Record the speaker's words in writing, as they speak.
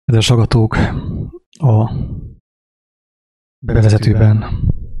Kedves hallgatók, a bevezetőben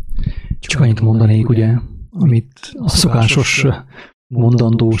csak annyit mondanék, ugye, amit a szokásos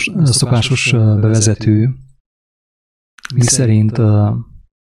mondandós, szokásos bevezető, miszerint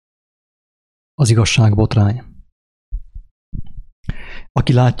az igazság botrány.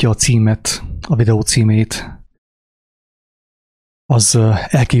 Aki látja a címet, a videó címét, az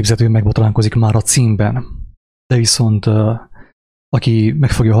elképzelhetően megbotránkozik már a címben. De viszont aki meg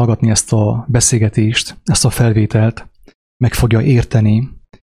fogja hallgatni ezt a beszélgetést, ezt a felvételt, meg fogja érteni,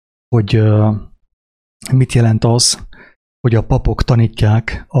 hogy mit jelent az, hogy a papok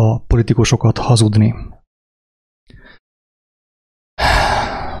tanítják a politikusokat hazudni.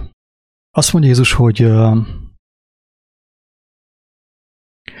 Azt mondja Jézus,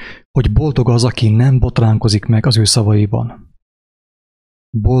 hogy boldog az, aki nem botránkozik meg az ő szavaiban.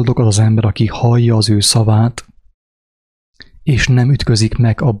 Boldog az az ember, aki hallja az ő szavát, és nem ütközik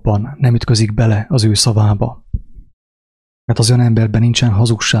meg abban, nem ütközik bele az ő szavába. Mert az olyan emberben nincsen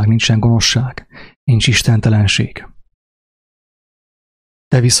hazugság, nincsen gonoszság, nincs istentelenség.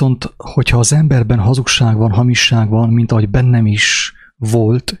 De viszont, hogyha az emberben hazugság van, hamisság van, mint ahogy bennem is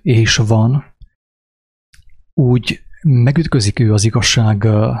volt és van, úgy megütközik ő az igazság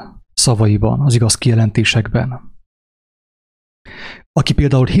szavaiban, az igaz kijelentésekben. Aki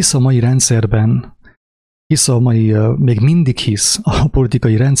például hisz a mai rendszerben, még mindig hisz a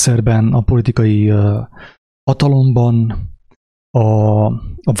politikai rendszerben, a politikai hatalomban,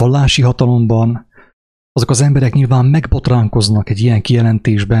 a vallási hatalomban, azok az emberek nyilván megbotránkoznak egy ilyen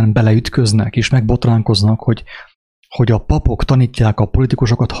kijelentésben, beleütköznek, és megbotránkoznak, hogy a papok tanítják a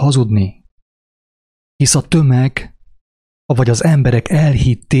politikusokat hazudni. Hisz a tömeg, vagy az emberek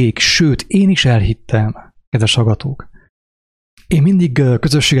elhitték, sőt, én is elhittem, kedves hallgatók. Én mindig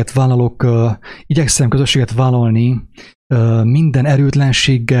közösséget vállalok, igyekszem közösséget vállalni minden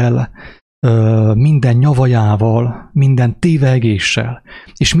erőtlenséggel, minden nyavajával, minden tévegéssel,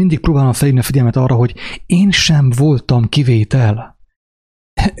 és mindig próbálom felhívni a figyelmet arra, hogy én sem voltam kivétel.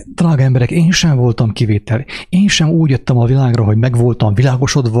 Drága emberek, én sem voltam kivétel. Én sem úgy jöttem a világra, hogy meg voltam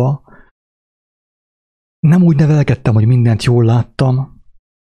világosodva. Nem úgy nevelkedtem, hogy mindent jól láttam.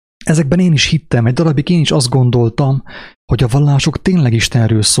 Ezekben én is hittem, egy darabig én is azt gondoltam, hogy a vallások tényleg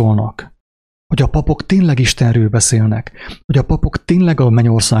Istenről szólnak, hogy a papok tényleg Istenről beszélnek, hogy a papok tényleg a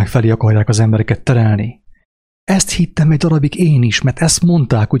mennyország felé akarják az embereket terelni. Ezt hittem egy darabig én is, mert ezt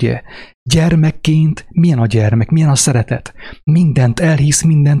mondták, ugye, gyermekként milyen a gyermek, milyen a szeretet. Mindent elhisz,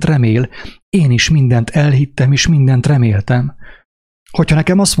 mindent remél. Én is mindent elhittem, és mindent reméltem. Hogyha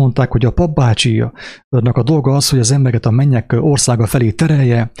nekem azt mondták, hogy a papbácsinak a dolga az, hogy az embereket a mennyek országa felé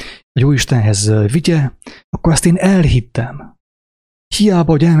terelje, a Jóistenhez vigye, akkor ezt én elhittem.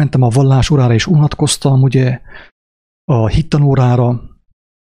 Hiába, hogy elmentem a vallás órára és unatkoztam, ugye, a hittanórára,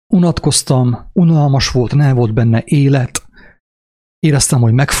 unatkoztam, unalmas volt, nem volt benne élet, éreztem,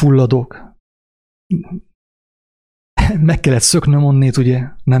 hogy megfulladok. Meg kellett szöknöm onnét, ugye,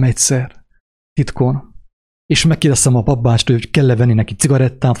 nem egyszer, titkon. És megkérdeztem a papbácstól, hogy kell-e venni neki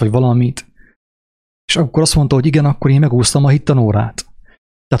cigarettát, vagy valamit. És akkor azt mondta, hogy igen, akkor én megúsztam a hittanórát.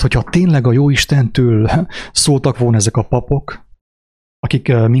 Tehát, hogyha tényleg a Jóistentől szóltak volna ezek a papok, akik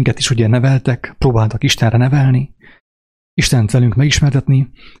minket is ugye neveltek, próbáltak Istenre nevelni, Istent velünk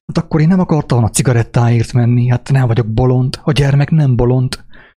megismertetni, hát akkor én nem akartam a cigarettáért menni, hát nem vagyok bolond, a gyermek nem bolond,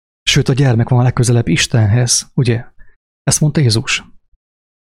 sőt a gyermek van a legközelebb Istenhez, ugye? Ezt mondta Jézus.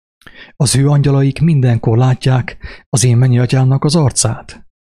 Az ő angyalaik mindenkor látják az én mennyei-atyámnak az arcát.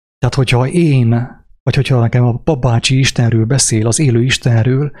 Tehát, hogyha nekem a papbácsi Istenről beszél, az élő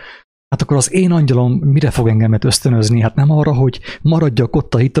Istenről, hát akkor az én angyalom mire fog engemet ösztönözni? Hát nem arra, hogy maradjak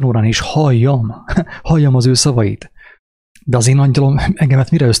ott a hittanórán és halljam az ő szavait. De az én angyalom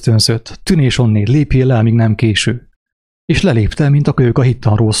engemet mire ösztönzött? Tűnés onnét, lépjél le, amíg nem késő. És leléptem, mint a kölyök a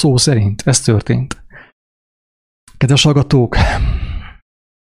hittanról, szó szerint. Ez történt. Kedves hallgatók,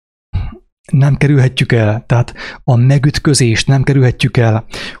 nem kerülhetjük el, tehát a megütközést nem kerülhetjük el,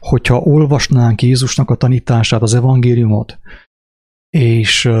 hogyha olvasnánk Jézusnak a tanítását, az evangéliumot,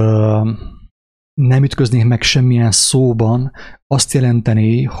 és nem ütköznénk meg semmilyen szóban, azt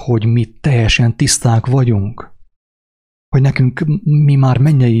jelenteni, hogy mi teljesen tiszták vagyunk. Hogy mi már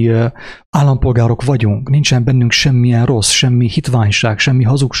mennyei állampolgárok vagyunk, nincsen bennünk semmilyen rossz, semmi hitványság, semmi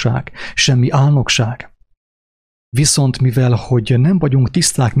hazugság, semmi álnokság. Viszont mivel, hogy nem vagyunk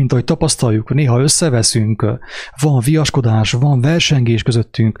tiszták, mint ahogy tapasztaljuk, néha összeveszünk, van viaskodás, van versengés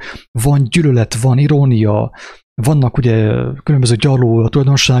közöttünk, van gyűlölet, van irónia, vannak ugye különböző gyarló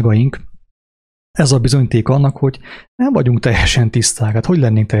tulajdonságaink, ez a bizonyíték annak, hogy nem vagyunk teljesen tiszták. Hát hogy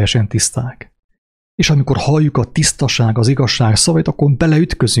lennénk teljesen tiszták? És amikor halljuk a tisztaság, az igazság szavait, akkor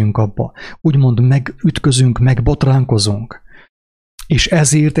beleütközünk abba. Úgymond megütközünk, megbotránkozunk. És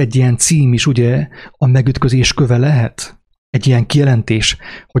ezért egy ilyen cím is ugye a megütközés köve lehet. Egy ilyen kijelentés,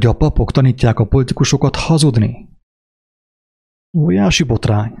 hogy a papok tanítják a politikusokat hazudni. Óriási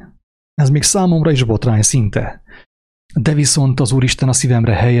botrány. Ez még számomra is botrány szinte. De viszont az Úristen a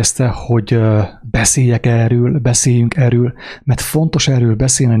szívemre helyezte, hogy beszéljünk erről, mert fontos erről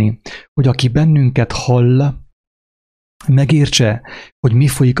beszélni, hogy aki bennünket hall, megértse, hogy mi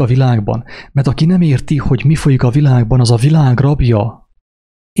folyik a világban. Mert aki nem érti, hogy mi folyik a világban, az a világ rabja.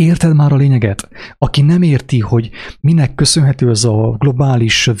 Érted már a lényeget? Aki nem érti, hogy minek köszönhető ez a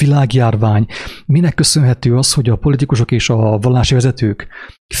globális világjárvány, minek köszönhető az, hogy a politikusok és a vallási vezetők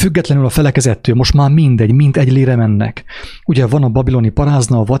függetlenül a felekezettől most már mind egy lére mennek. Ugye van a babiloni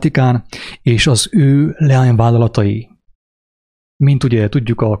parázna, a Vatikán, és az ő leányvállalatai. Mint ugye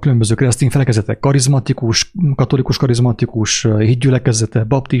tudjuk, a különböző keresztény felekezetek, karizmatikus, katolikus karizmatikus, hitgyülekezete,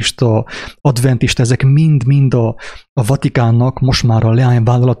 baptista, adventista, ezek mind a Vatikánnak most már a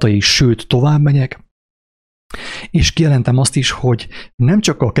leányvállalatai, sőt, tovább megyek. És kijelentem azt is, hogy nem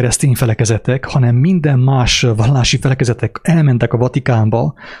csak a keresztény felekezetek, hanem minden más vallási felekezetek elmentek a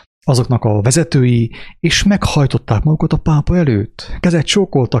Vatikánba, azoknak a vezetői, és meghajtották magukat a pápa előtt. Kezet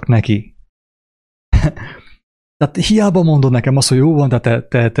csókoltak neki. Tehát hiába mondod nekem azt, hogy jó van, de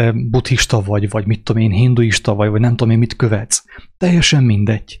te buddhista vagy mit tudom én, hinduista vagy nem tudom én, mit követsz. Teljesen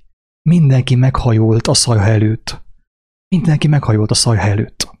mindegy. Mindenki meghajolt a szajha előtt. Mindenki meghajolt a szajha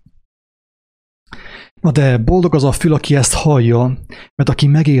előtt. Na de boldog az a fül, aki ezt hallja, mert aki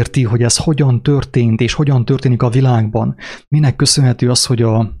megérti, hogy ez hogyan történt, és hogyan történik a világban, minek köszönhető az, hogy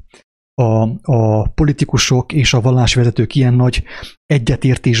a politikusok és a vallásvezetők ilyen nagy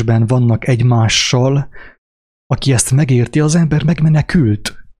egyetértésben vannak egymással. Aki ezt megérti, az ember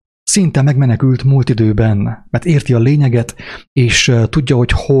megmenekült. Szinte megmenekült múlt időben, mert érti a lényeget, és tudja,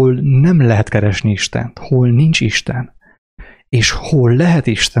 hogy hol nem lehet keresni Istent, hol nincs Isten, és hol lehet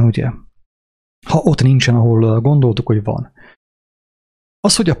Isten, ugye? Ha ott nincsen, ahol gondoltuk, hogy van.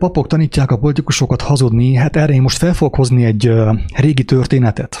 Az, hogy a papok tanítják a politikusokat hazudni, hát erre én most fel fogok hozni egy régi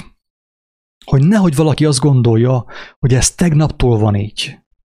történetet. Hogy nehogy valaki azt gondolja, hogy ez tegnaptól van így.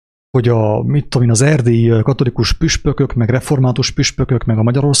 Hogy az erdélyi katolikus püspökök, meg református püspökök, meg a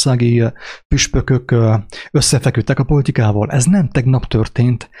magyarországi püspökök összefeküdtek a politikával. Ez nem tegnap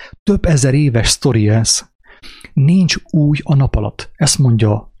történt. Több ezer éves sztori ez. Nincs új a nap alatt. Ezt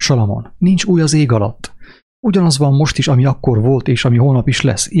mondja Salamon. Nincs új az ég alatt. Ugyanaz van most is, ami akkor volt, és ami holnap is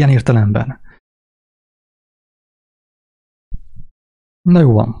lesz. Ilyen értelemben. Na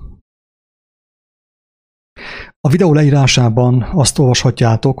jó van. A videó leírásában azt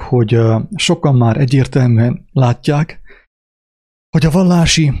olvashatjátok, hogy sokan már egyértelműen látják, hogy a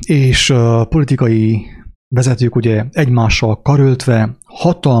vallási és politikai vezetők ugye egymással karöltve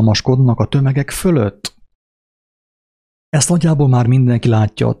hatalmaskodnak a tömegek fölött. Ezt nagyjából már mindenki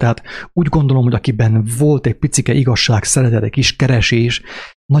látja, tehát úgy gondolom, hogy akiben volt egy picike igazság, szeretet, egy kis keresés,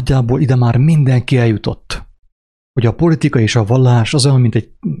 nagyjából ide már mindenki eljutott. Hogy a politika és a vallás az olyan, mint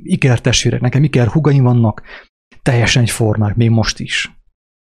egy ikertestvérek. Nekem ikerhúgaim vannak, teljesen egyformák, még most is.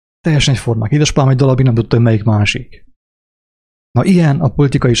 Teljesen egyformák. Édesapám egy darabig nem tudta, hogy melyik másik. Na ilyen a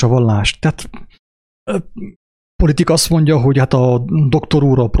politika és a vallás. Tehát politika azt mondja, hogy hát a doktor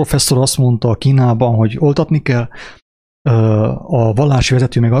úr, a professzor azt mondta Kínában, hogy oltatni kell. A vallási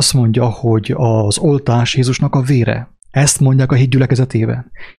vezető meg azt mondja, hogy az oltás Jézusnak a vére. Ezt mondják a hit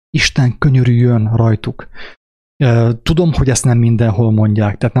gyülekezetében. Isten könyörüljön rajtuk. Tudom, hogy ezt nem mindenhol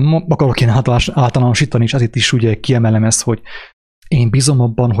mondják, tehát nem akarok én általánosítani, és ezért is ugye kiemelem ezt, hogy én bízom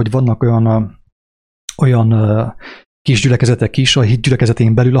abban, hogy vannak olyan kis gyülekezetek is a hit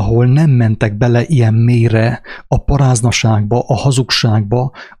gyülekezetén belül, ahol nem mentek bele ilyen mélyre a paráznaságba, a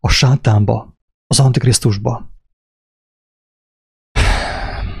hazugságba, a sátánba, az antikrisztusba.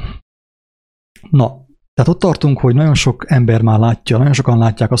 Na, tehát ott tartunk, hogy nagyon sok ember már látja, nagyon sokan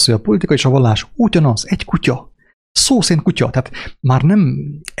látják azt, hogy a politika és a vallás ugyanaz, egy kutya. Szó szerint kutya, tehát már nem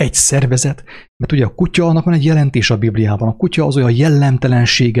egy szervezet, mert ugye a kutya, annak van egy jelentés a Bibliában. A kutya az olyan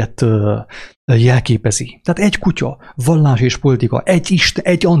jellemtelenséget jelképezi. Tehát egy kutya, vallás és politika, egy Isten,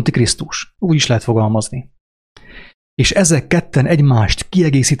 egy antikrisztus. Úgy is lehet fogalmazni. És ezek ketten egymást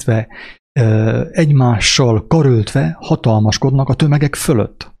kiegészítve, egymással karöltve hatalmaskodnak a tömegek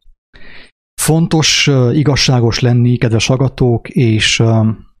fölött. Fontos igazságos lenni, kedves hallgatók, és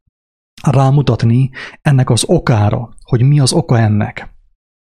rámutatni ennek az okára, hogy mi az oka ennek.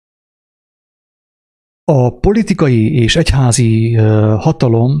 A politikai és egyházi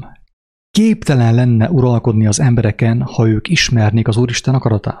hatalom képtelen lenne uralkodni az embereken, ha ők ismernék az Úristen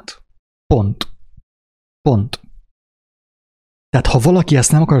akaratát. Pont. Pont. Tehát ha valaki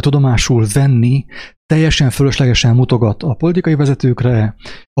ezt nem akarja tudomásul venni, teljesen fölöslegesen mutogat a politikai vezetőkre,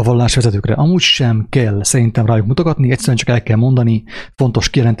 a vallásvezetőkre. Amúgy sem kell szerintem rájuk mutogatni, egyszerűen csak el kell mondani, fontos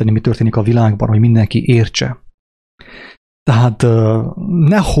kijelenteni, mi történik a világban, hogy mindenki értse. Tehát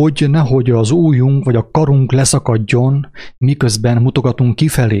nehogy az ujjunk vagy a karunk leszakadjon, miközben mutogatunk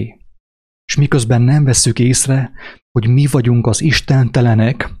kifelé, és miközben nem vesszük észre, hogy mi vagyunk az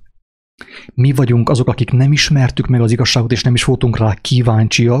istentelenek, mi vagyunk azok, akik nem ismertük meg az igazságot, és nem is voltunk rá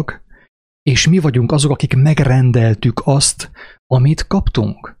kíváncsiak, és mi vagyunk azok, akik megrendeltük azt, amit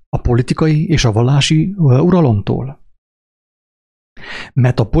kaptunk a politikai és a vallási uralomtól.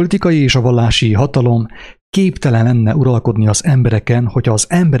 Mert a politikai és a vallási hatalom képtelen lenne uralkodni az embereken, hogyha az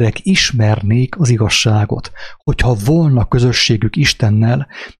emberek ismernék az igazságot, hogyha volna közösségük Istennel,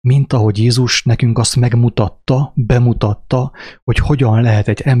 mint ahogy Jézus nekünk azt megmutatta, bemutatta, hogy hogyan lehet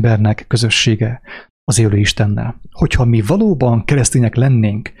egy embernek közössége az élő Istennel. Hogyha mi valóban keresztények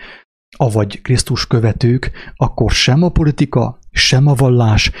lennénk, avagy Krisztus követők, akkor sem a politika, sem a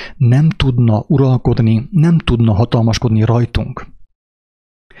vallás nem tudna uralkodni, nem tudna hatalmaskodni rajtunk.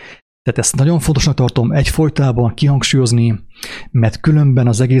 Tehát ezt nagyon fontosnak tartom egyfolytában kihangsúlyozni, mert különben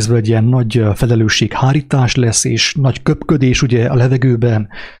az egészből egy ilyen nagy felelősséghárítás lesz, és nagy köpködés ugye a levegőben,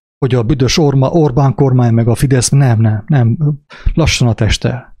 hogy a büdös Orbán kormány meg a Fidesz, nem, lassan a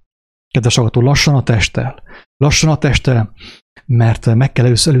testtel. Kedves hallgató, lassan a testtel, mert meg kell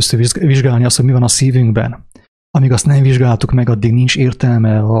először vizsgálni azt, hogy mi van a szívünkben. Amíg azt nem vizsgáltuk meg, addig nincs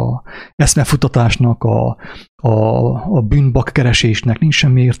értelme a eszmefuttatásnak, a bűnbakkeresésnek, nincs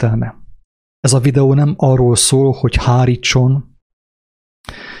semmi értelme. Ez a videó nem arról szól, hogy hárítson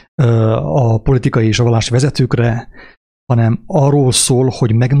a politikai és a vallási vezetőkre, hanem arról szól,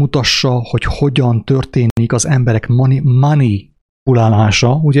 hogy megmutassa, hogy hogyan történik az emberek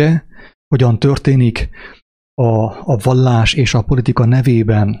manipulálása, ugye? Hogyan történik a vallás és a politika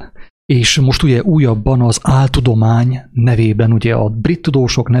nevében, és most ugye újabban az áltudomány nevében, ugye a brit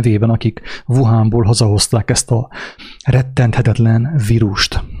tudósok nevében, akik Wuhanból hazahozták ezt a rettenthetetlen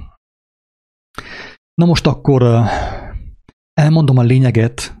vírust. Na most akkor elmondom a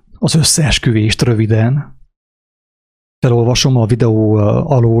lényeget, az összeesküvést röviden. Felolvasom a videó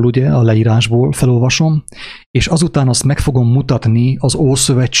alól, ugye, a leírásból felolvasom, és azután azt meg fogom mutatni az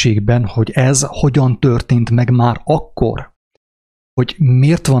Ószövetségben, hogy ez hogyan történt meg már akkor, hogy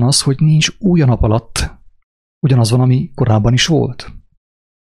miért van az, hogy nincs új a nap alatt ugyanaz van, ami korábban is volt.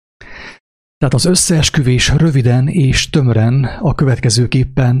 Tehát az összeesküvés röviden és tömören a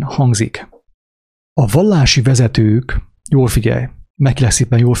következőképpen hangzik. A vallási vezetők, jól figyelj, meg kell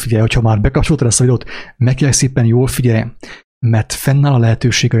szépen jól figyelj, hogyha már bekapcsoltad ezt a videót, meg kell szépen jól figyelj, mert fennáll a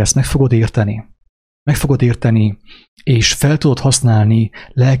lehetőség, hogy ezt meg fogod érteni. Meg fogod érteni, és fel tudod használni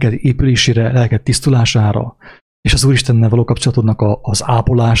lelked épülésére, lelked tisztulására, és az Úristennel való kapcsolatodnak az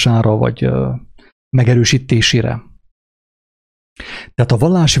ápolására, vagy megerősítésére. Tehát a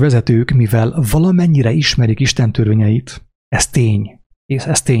vallási vezetők, mivel valamennyire ismerik Isten törvényeit, ez tény.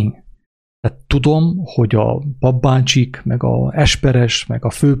 Tehát tudom, hogy a papbácsik, meg a esperes, meg a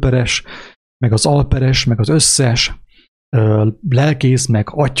főperes, meg az alperes, meg az összes lelkész, meg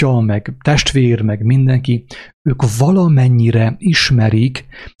atya, meg testvér, meg mindenki, ők valamennyire ismerik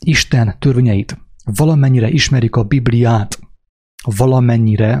Isten törvényeit. Valamennyire ismerik a Bibliát,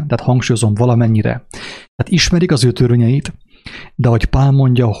 valamennyire, tehát hangsúlyozom valamennyire. Tehát ismerik az ő törvényeit, de ahogy Pál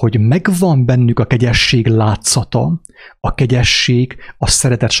mondja, hogy megvan bennük a kegyesség látszata, a kegyesség, a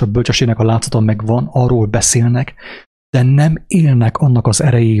szeretet és a bölcsességnek a látszata megvan, arról beszélnek, de nem élnek annak az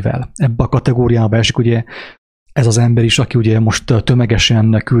erejével. Ebbe a kategóriába esik ugye ez az ember is, aki ugye most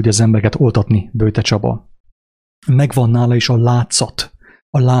tömegesen küldi az embereket oltatni, Böjte Csaba. Megvan nála is a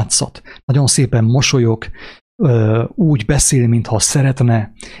látszat. Nagyon szépen mosolyog, úgy beszél, mintha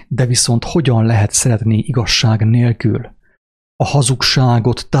szeretne, de viszont hogyan lehet szeretni igazság nélkül? A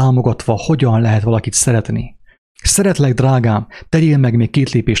hazugságot támogatva hogyan lehet valakit szeretni? Szeretlek, drágám, tegyél meg még 2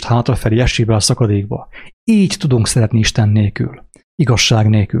 lépést hátrafelé, essél a szakadékba. Így tudunk szeretni Isten nélkül, igazság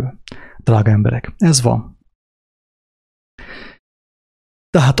nélkül. Drága emberek, ez van.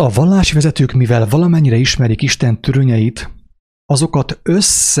 Tehát a vallási vezetők, mivel valamennyire ismerik Isten törvényeit, azokat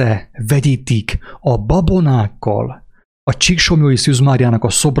összevegyítik a babonákkal, a Csíksomlyói Szűz Máriának a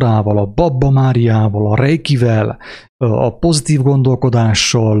szobrával, a Babba Máriával, a Reikivel, a pozitív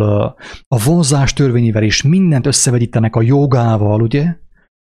gondolkodással, a vonzás törvényével, és mindent összevegyítenek a jogával, ugye?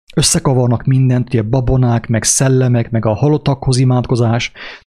 Összekavarnak mindent, ugye babonák, meg szellemek, meg a halottakhoz imádkozás,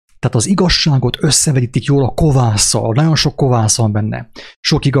 Tehát az igazságot összevegyítik jól a kovásszal, nagyon sok kovász van benne.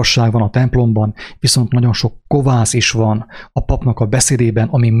 Sok igazság van a templomban, viszont nagyon sok kovász is van a papnak a beszédében,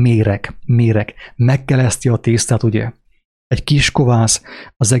 ami méreg. Megkeleszti a tésztát, ugye? Egy kis kovász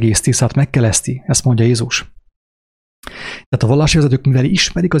az egész tésztát megkeleszti, ezt mondja Jézus. Tehát a vallási vezetők, mivel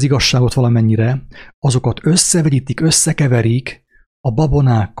ismerik az igazságot valamennyire, azokat összevegyítik, összekeverik a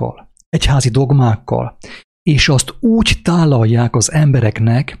babonákkal, egyházi dogmákkal, és azt úgy tálalják az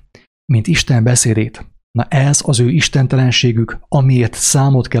embereknek, mint Isten beszédét. Na ez az ő istentelenségük, amiért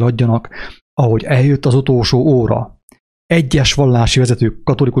számot kell adjanak, ahogy eljött az utolsó óra. Egyes vallási vezetők,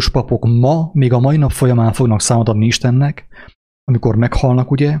 katolikus papok még a mai nap folyamán fognak számot adni Istennek, amikor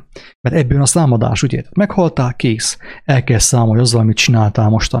meghalnak, ugye? Mert ebből a számadás, ugye? Meghaltál, kész. El kell számolni azzal, amit csináltál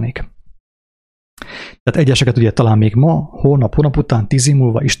mostanig. Tehát egyeseket ugye talán még ma, holnap, hónap után, 10 év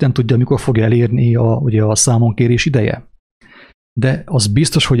múlva, Isten tudja, mikor fogja elérni ugye a számonkérés ideje. De az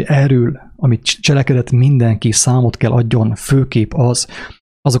biztos, hogy erről, amit cselekedett, mindenki számot kell adjon, főképp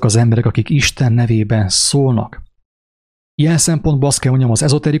azok az emberek, akik Isten nevében szólnak. Ilyen szempontból azt kell mondjam, az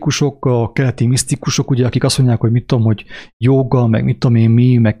ezoterikusok, a keleti misztikusok, ugye, akik azt mondják, hogy mit tudom, hogy jóga, meg mit tudom én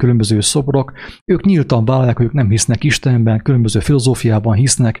mi, meg különböző szobrok, ők nyíltan vállalják, hogy ők nem hisznek Istenben, különböző filozófiában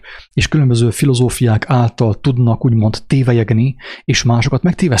hisznek, és különböző filozófiák által tudnak úgymond tévelyegni, és másokat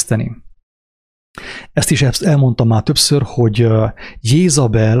megtéveszteni. Ezt is elmondtam már többször, hogy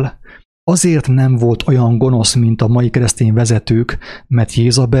Jézabel azért nem volt olyan gonosz, mint a mai keresztény vezetők, mert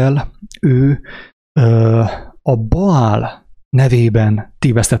Jézabel, ő a Baál nevében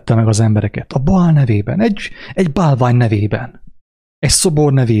tévesztette meg az embereket. A Baál nevében, egy bálvány nevében, egy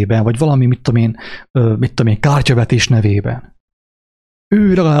szobor nevében, vagy valami, mit tudom én, kártyavetés nevében. Ő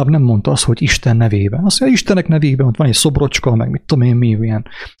legalább nem mondta azt, hogy Isten nevében. Azt mondja, Istenek nevében, ott van egy szobrocska, meg mit tudom én, milyen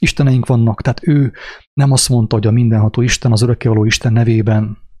isteneink vannak. Tehát ő nem azt mondta, hogy a mindenható Isten, az örökkévaló Isten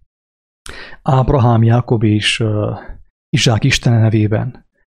nevében, Ábrahám, Jákob és Izsák Isten nevében.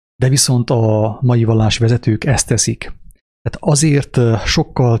 De viszont a mai vallásvezetők ezt teszik. Tehát azért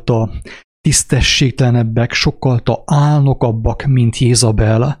sokkal tisztességtelenebbek, sokkal álnokabbak, mint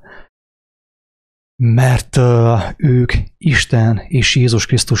Jézabel, mert ők Isten és Jézus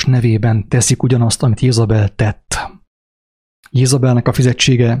Krisztus nevében teszik ugyanazt, amit Jézabel tett. Jézabelnek a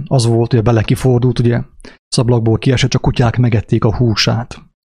fizetsége az volt, hogy bele kifordult, ugye, szablakból kiesett, csak kutyák megették a húsát.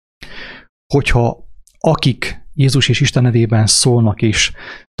 Hogyha akik Jézus és Isten nevében szólnak és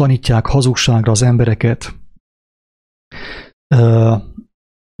tanítják hazugságra az embereket,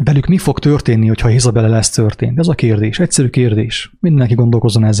 velük mi fog történni, hogyha Jézabel lesz történt? Ez a kérdés, egyszerű kérdés. Mindenki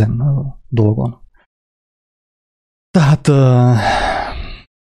gondolkozzon ezen a dolgon. Tehát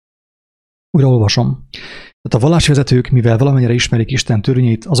újra olvasom. Tehát a vallásvezetők, mivel valamennyire ismerik Isten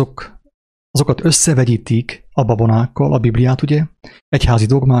törvényeit, azokat összevegyítik a babonákkal, a Bibliát, ugye, egyházi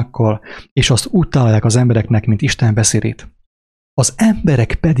dogmákkal, és azt úgy találják az embereknek, mint Isten beszédét. Az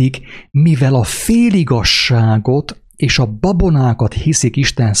emberek pedig, mivel a féligasságot és a babonákat hiszik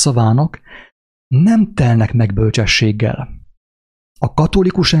Isten szavának, nem telnek meg bölcsességgel. A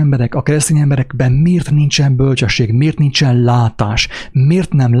katolikus emberek, a keresztény emberekben miért nincsen bölcsesség, miért nincsen látás,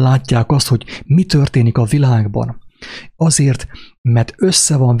 miért nem látják azt, hogy mi történik a világban? Azért, mert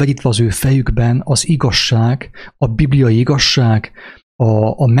össze van vegyítve az ő fejükben az igazság, a bibliai igazság,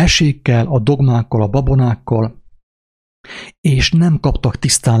 a mesékkel, a dogmákkal, a babonákkal, és nem kaptak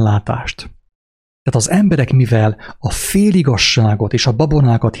tisztánlátást. Tehát az emberek, mivel a féligasságot és a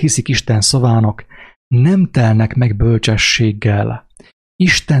babonákat hiszik Isten szavának, nem telnek meg bölcsességgel,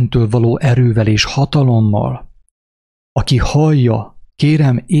 Istentől való erővel és hatalommal. Aki hallja,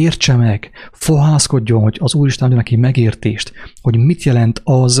 kérem, értse meg, fohászkodjon, hogy az Úristen adja neki megértést, hogy mit jelent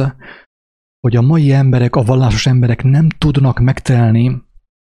az, hogy a mai emberek, a vallásos emberek nem tudnak megtelni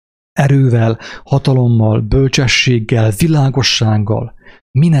erővel, hatalommal, bölcsességgel, világossággal.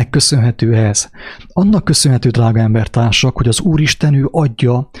 Minek köszönhető ez? Annak köszönhető, drága embertársak, hogy az Úristen ő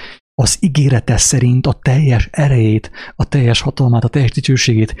adja az ígérete szerint a teljes erejét, a teljes hatalmát, a teljes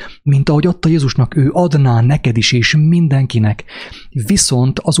dicsőségét, mint ahogy adta Jézusnak, ő adná neked is és mindenkinek.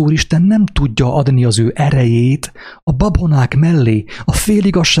 Viszont az Úristen nem tudja adni az ő erejét a babonák mellé, a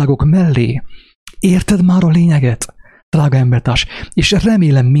féligasságok mellé. Érted már a lényeget, drága embertárs? És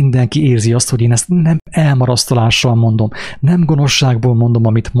remélem mindenki érzi azt, hogy én ezt nem elmarasztalással mondom, nem gonoszságból mondom,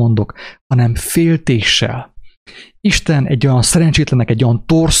 amit mondok, hanem féltéssel. Isten egy olyan szerencsétlenek, egy olyan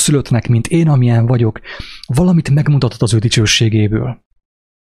torszülöttnek, mint én, amilyen vagyok, valamit megmutatott az ő dicsőségéből.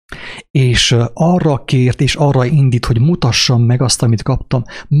 És arra kért, és arra indít, hogy mutassam meg azt, amit kaptam,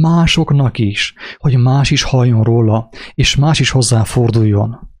 másoknak is, hogy más is halljon róla, és más is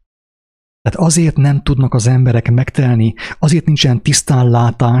hozzáforduljon. Tehát azért nem tudnak az emberek megtelni, azért nincsen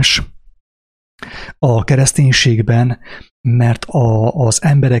tisztánlátás a kereszténységben, mert az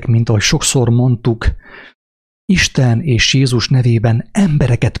emberek, mint ahogy sokszor mondtuk, Isten és Jézus nevében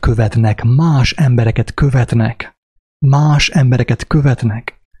embereket követnek, más embereket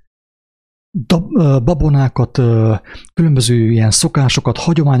követnek, babonákat, különböző ilyen szokásokat,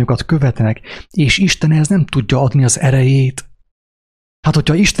 hagyományokat követnek, és Isten ehhez nem tudja adni az erejét. Hát,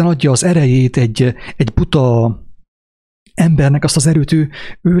 hogyha Isten adja az erejét egy buta embernek, azt az erőt ő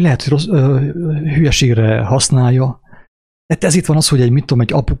lehet, hogy hülyeségre használja. Hát ez itt van az, hogy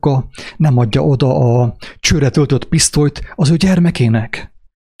egy apuka nem adja oda a csőre töltött pisztolyt az ő gyermekének.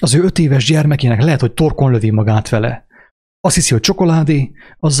 Az ő 5 éves gyermekének, lehet, hogy torkon lövi magát vele. Azt hiszi, hogy csokoládé,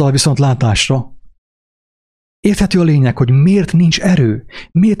 azzal viszont látásra. Érthető a lényeg, hogy miért nincs erő?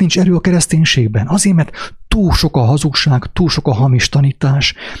 Miért nincs erő a kereszténységben? Azért, mert túl sok a hazugság, túl sok a hamis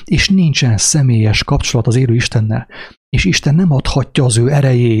tanítás, és nincsen személyes kapcsolat az élő Istennel. És Isten nem adhatja az ő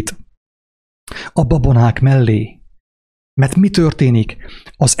erejét a babonák mellé. Mert mi történik?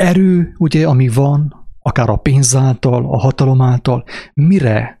 Az erő, ugye, ami van, akár a pénz által, a hatalom által,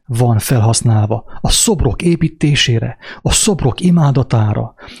 mire van felhasználva? A szobrok építésére, a szobrok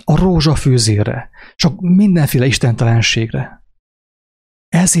imádatára, a rózsafőzére, csak mindenféle istentelenségre.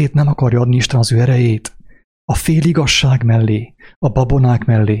 Ezért nem akarja adni Isten az ő erejét a féligasság mellé, a babonák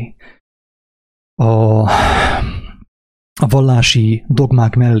mellé, a vallási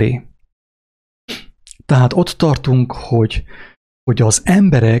dogmák mellé. Tehát ott tartunk, hogy az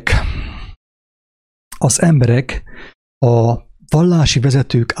emberek a vallási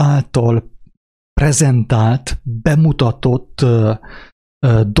vezetők által prezentált, bemutatott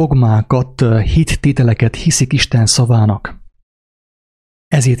dogmákat, hittételeket hiszik Isten szavának.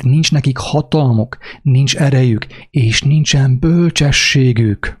 Ezért nincs nekik hatalmuk, nincs erejük, és nincsen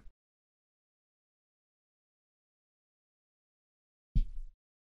bölcsességük.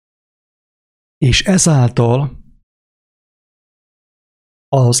 És ezáltal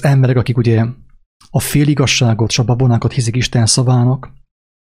az emberek, akik ugye a féligasságot és a babonákat hiszik Isten szavának,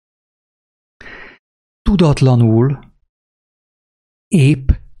 tudatlanul épp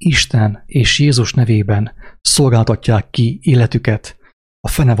Isten és Jézus nevében szolgáltatják ki életüket a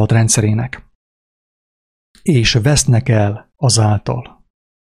fenevad rendszerének, és vesznek el azáltal.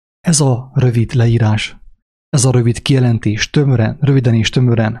 Ez a rövid leírás, ez a rövid kijelentés, röviden és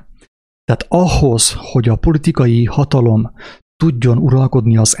tömören. Tehát ahhoz, hogy a politikai hatalom tudjon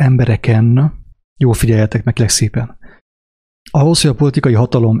uralkodni az embereken, jól figyeljetek meg legszépen, ahhoz, hogy a politikai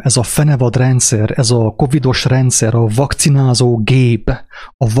hatalom, ez a fenevad rendszer, ez a covidos rendszer, a vakcinázó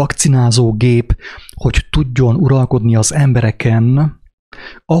gép, hogy tudjon uralkodni az embereken,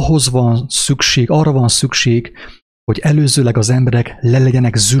 arra van szükség, hogy előzőleg az emberek le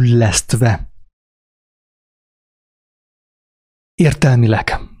legyenek züllesztve. Értelmileg.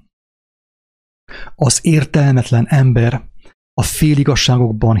 Az értelmetlen ember, a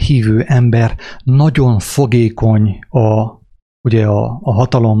féligasságokban hívő ember nagyon fogékony a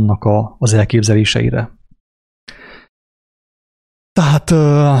hatalomnak az elképzeléseire. Tehát,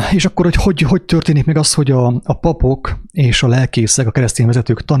 és akkor, hogy történik meg az, hogy a papok és a lelkészek, a keresztény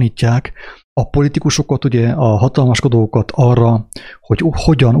vezetők tanítják a politikusokat, ugye a hatalmaskodókat arra, hogy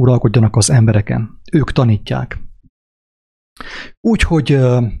hogyan uralkodjanak az embereken. Ők tanítják. Úgyhogy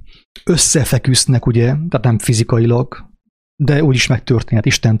összefeküsznek, ugye, tehát nem fizikailag, de úgy is megtörténhet,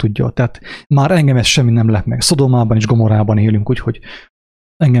 Isten tudja. Tehát már engem ez semmi nem lep meg. Szodomában és Gomorrában élünk, úgyhogy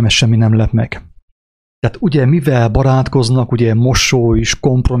engem ez semmi nem lep meg. Tehát ugye mivel barátkoznak, ugye mosoly,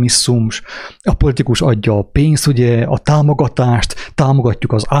 kompromisszum, a politikus adja a pénzt, ugye a támogatást,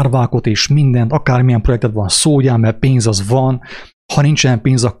 támogatjuk az árvákot és mindent, akármilyen projektet van szólján, mert pénz az van. Ha nincsen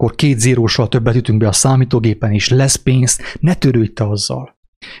pénz, akkor 2 zéróssal többet ütünk be a számítógépen, és lesz pénz, ne törődj te azzal.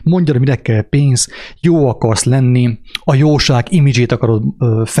 Mondjad, mire kell pénz, jó akarsz lenni, a jóság imidzsét akarod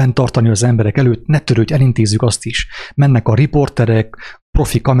fenntartani az emberek előtt, ne törődj, elintézzük azt is. Mennek a riporterek,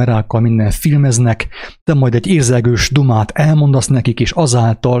 profi kamerákkal minden filmeznek, de majd egy érzelgős dumát elmondasz nekik, és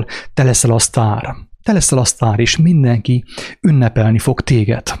azáltal te leszel a sztár. Te leszel a sztár, és mindenki ünnepelni fog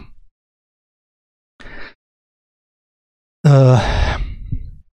téged.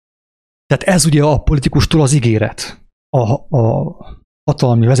 Tehát ez ugye a politikustól az ígéret, a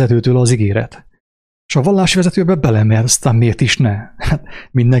hatalmi vezetőtől az ígéret. És a vallási vezetőbe belemer, aztán miért is ne?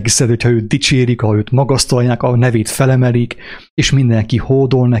 Mindenki szed, hogyha őt dicsérik, ha őt magasztalják, a nevét felemelik, és mindenki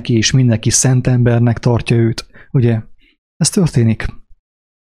hódol neki, és mindenki szent embernek tartja őt. Ugye? Ez történik.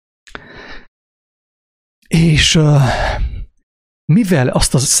 És mivel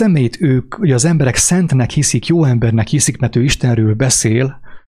azt a személyt ők, ugye az emberek szentnek hiszik, jó embernek hiszik, mert ő Istenről beszél,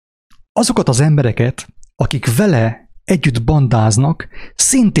 azokat az embereket, akik vele együtt bandáznak,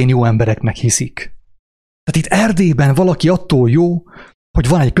 szintén jó embereknek hiszik. Tehát itt Erdélyben valaki attól jó, hogy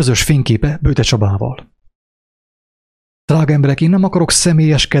van egy közös fényképe Böjte Csabával. Drága emberek, én nem akarok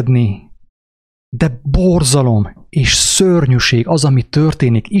személyeskedni, de borzalom és szörnyűség az, ami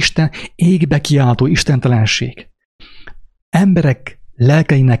történik. Isten égbe kiáltó istentelenség. Emberek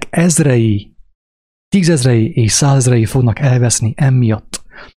lelkeinek ezrei, tízezrei és százezrei fognak elveszni emiatt.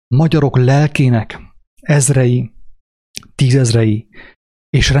 Magyarok lelkének ezrei, tízezrei,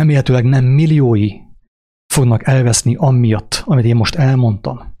 és remélhetőleg nem milliói fognak elveszni amiatt, amit én most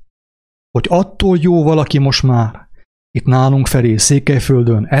elmondtam. Hogy attól jó valaki most már itt nálunk felé,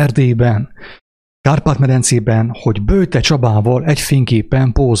 Székelyföldön, Erdélyben, Kárpát-medencében, hogy Böjte Csabával egy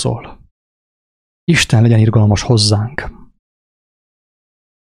fényképen pózol. Isten legyen irgalmas hozzánk.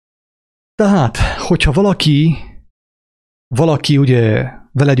 Tehát, hogyha valaki ugye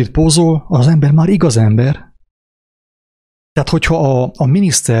vele együtt pózol, az ember már igaz ember. Tehát, hogyha a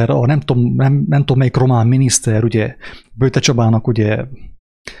miniszter, nem tudom melyik román miniszter, ugye Böjte Csabának ugye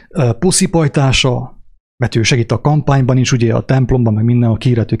puszipajtása, mert ő segít a kampányban is, ugye a templomban, meg minden, a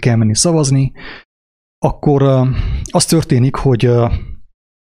kiíratő kell menni szavazni, akkor az történik, hogy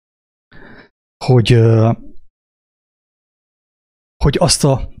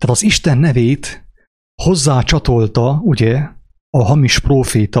tehát az Isten nevét hozzácsatolta, ugye, a hamis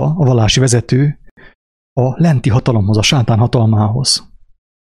próféta, a vallási vezető a lenti hatalomhoz, a sátán hatalmához.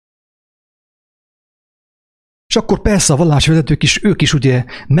 És akkor persze a vallási vezetők is, ők is ugye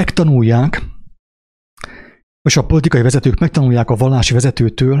megtanulják, és a politikai vezetők megtanulják a vallási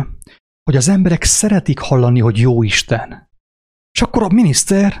vezetőtől, hogy az emberek szeretik hallani, hogy jó Isten. És akkor a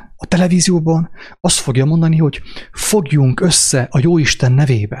miniszter a televízióban azt fogja mondani, hogy fogjunk össze a Jóisten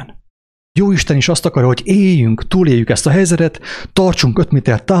nevében. Jóisten is azt akarja, hogy éljünk, túléljük ezt a helyzetet, tartsunk 5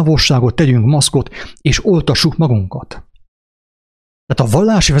 méter távolságot, tegyünk maszkot, és oltassuk magunkat. Tehát a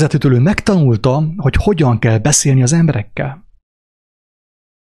vallási vezetőtől ő megtanulta, hogy hogyan kell beszélni az emberekkel.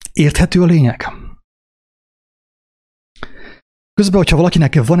 Érthető a lényeg? Közben, hogyha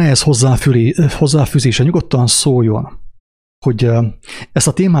valakinek van ehhez hozzáfűzése, nyugodtan szóljon, hogy ezt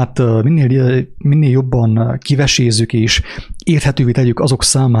a témát minél jobban kivesézzük és érthetővé tegyük azok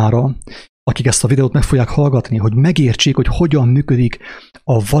számára, akik ezt a videót meg fogják hallgatni, hogy megértsék, hogy hogyan működik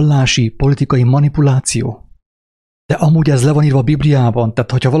a vallási politikai manipuláció. De amúgy ez le van írva a Bibliában,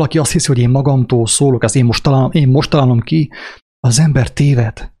 tehát hogyha valaki azt hiszi, hogy én magamtól szólok, ezt én most találom ki, az ember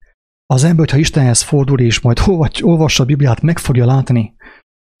téved. Az ember, hogyha Istenhez fordul és majd olvassa a Bibliát, meg fogja látni,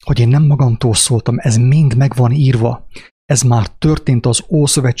 hogy én nem magamtól szóltam, ez mind meg van írva. Ez már történt az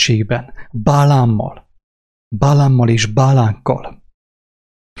Ószövetségben, Bálámmal és Bálánkkal.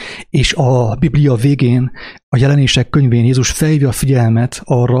 És a Biblia végén, a Jelenések könyvén Jézus felhívja a figyelmet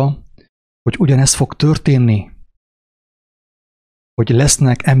arra, hogy ugyanezt fog történni, hogy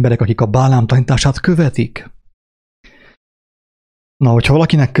lesznek emberek, akik a Bálám tanítását követik. Na, hogyha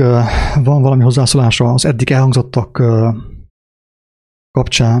valakinek van valami hozzászólása az eddig elhangzottak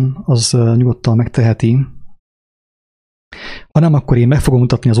kapcsán, az nyugodtan megteheti. Ha nem, akkor én meg fogom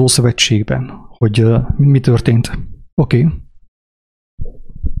mutatni az Ószövetségben, hogy mi történt. Oké.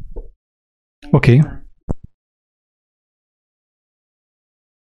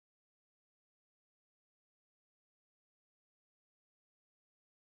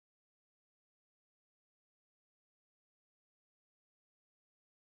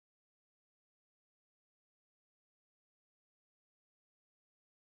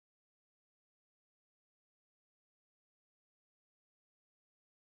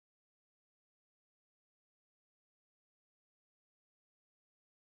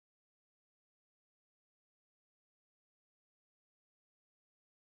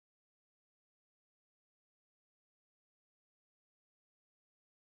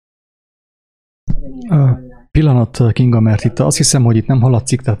 Pillanat, Kinga, mert itt azt hiszem, hogy itt nem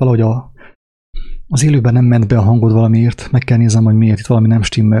hallatszik, tehát valahogy az élőben nem ment be a hangod valamiért, meg kell néznem, hogy miért itt valami nem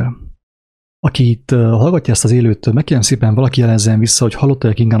stimmel. Aki itt hallgatja ezt az élőt, megkérem szépen valaki jelezzen vissza, hogy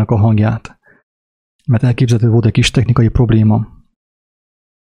hallotta-e Kingának a hangját, mert elképzelhető volt egy kis technikai probléma.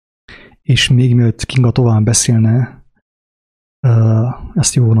 És még mielőtt Kinga tovább beszélne,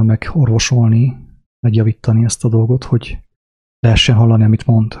 ezt jó volna megorvosolni, megjavítani ezt a dolgot, hogy lehessen hallani, amit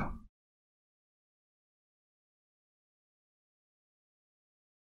mond.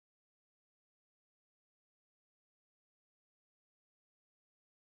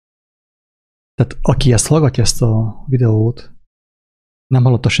 Tehát aki ezt hallgatja, ezt a videót, nem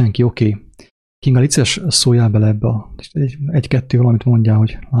hallotta senki, oké. Kinga, légy szíves, szóljál bele ebbe egy-kettő valamit mondjál,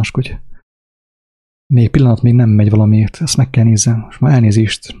 hogy máskodj. Még pillanat még nem megy valamiért, ezt meg kell nézzem. Most már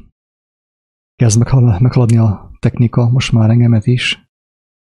elnézést. Kezd meghaladni a technika, most már engemet is.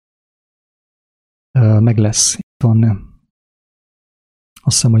 Meg lesz. Itt van.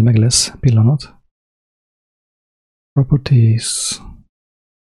 Azt hiszem, hogy meg lesz. Pillanat. Properties.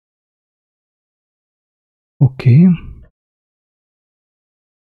 Oké.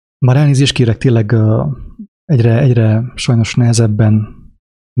 Már elnézést kérek, tényleg egyre sajnos nehezebben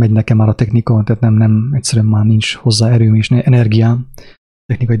megy nekem már a technika, tehát nem egyszerűen már nincs hozzá erőm és energiám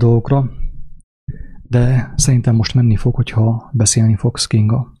technikai dolgokra. De szerintem most menni fog, hogyha beszélni fogsz,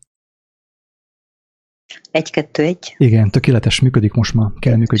 Kinga. 1, 2, 1. Igen, tökéletes, működik most már,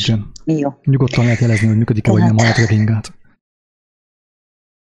 kell működjön. Jó. Nyugodtan lehet jelezni, hogy működik-e, vagy nem, halljátok a Kingát.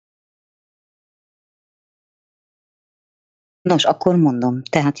 Nos, akkor mondom,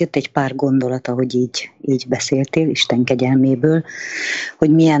 tehát jött egy pár gondolat, ahogy így beszéltél, Isten kegyelméből,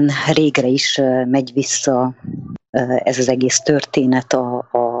 hogy milyen régre is megy vissza ez az egész történet,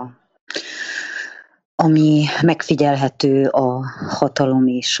 ami megfigyelhető a hatalom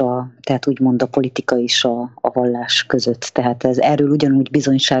és tehát úgymond a politika és a vallás között. Tehát erről ugyanúgy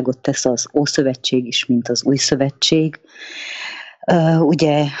bizonyságot tesz az Ószövetség is, mint az Új Szövetség.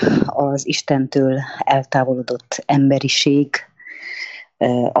 Ugye az Istentől eltávolodott emberiség,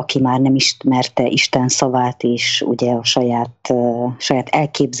 aki már nem ismerte Isten szavát, és ugye a saját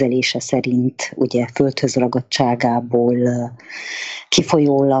elképzelése szerint ugye földhöz ragadtságából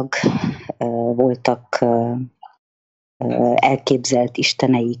kifolyólag voltak elképzelt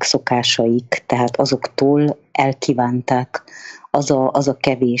isteneik, szokásaik, tehát azoktól elkívánták az a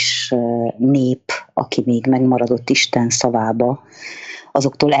kevés nép, aki még megmaradott Isten szavába,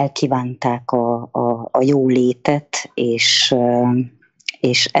 azoktól elkívánták a jó létet, és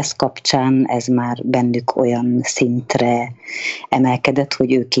ez kapcsán ez már bennük olyan szintre emelkedett,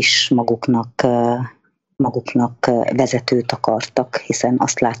 hogy ők is maguknak vezetőt akartak, hiszen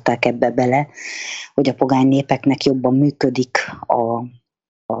azt látták ebbe bele, hogy a pogány népeknek jobban működik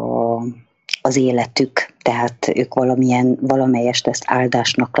az életük, tehát ők valamelyest ezt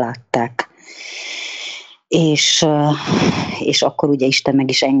áldásnak látták. És akkor ugye Isten meg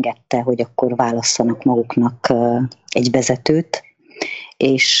is engedte, hogy akkor válasszanak maguknak egy vezetőt,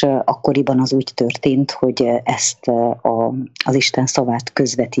 és akkoriban az úgy történt, hogy ezt az Isten szavát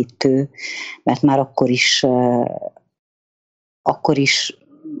közvetítő, mert már akkor is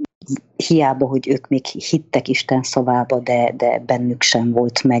hiába, hogy ők még hittek Isten szavába, de bennük sem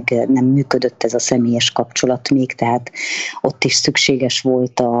volt meg, nem működött ez a személyes kapcsolat még, tehát ott is szükséges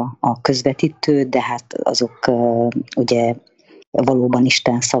volt a közvetítő, de hát azok ugye valóban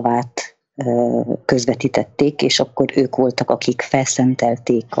Isten szavát közvetítették, és akkor ők voltak, akik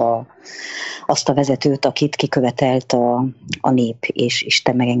felszentelték azt a vezetőt, akit kikövetelt a nép, és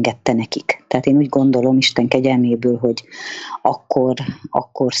Isten megengedte nekik. Tehát én úgy gondolom Isten kegyelméből, hogy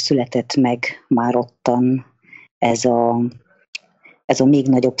akkor született meg már ottan ez a még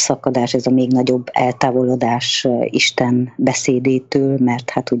nagyobb szakadás, ez a még nagyobb eltávolodás Isten beszédétől, mert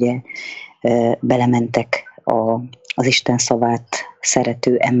hát ugye belementek az Isten szavát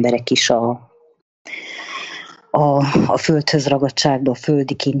szerető emberek is a földhöz ragadtságba, a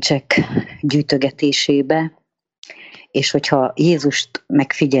földi kincsek gyűjtögetésébe, és hogyha Jézust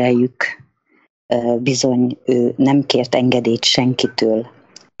megfigyeljük, bizony ő nem kért engedélyt senkitől,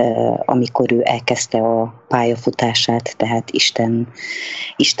 amikor ő elkezdte a pályafutását, tehát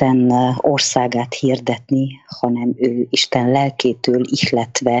Isten országát hirdetni, hanem ő Isten lelkétől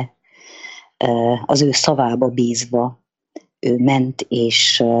ihletve, az ő szavába bízva, ő ment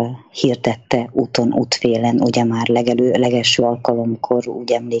és hirdette úton, útfélen, ugye már legelső alkalomkor,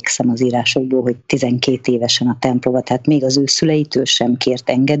 úgy emlékszem az írásokból, hogy 12 évesen a templomba, tehát még az ő szüleitől sem kért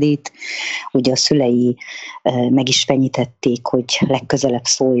engedélyt, ugye a szülei meg is fenyítették, hogy legközelebb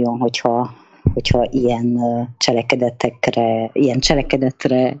szóljon, hogyha ilyen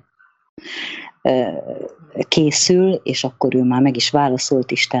cselekedetre készül, és akkor ő már meg is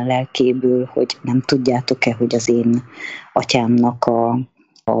válaszolt Isten lelkéből, hogy nem tudjátok-e, hogy az én atyámnak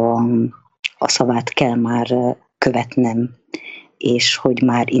a szavát kell már követnem, és hogy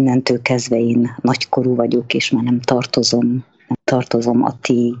már innentől kezdve én nagykorú vagyok, és már nem tartozom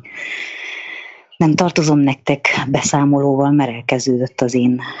nektek beszámolóval, mert elkezdődött az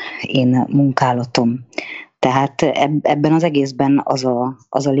én munkálatom. Tehát ebben az egészben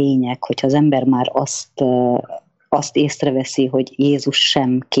az a lényeg, hogyha az ember már azt észreveszi, hogy Jézus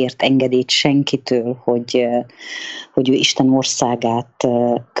sem kért engedélyt senkitől, hogy ő Isten országát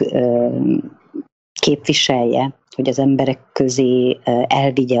képviselje, hogy az emberek közé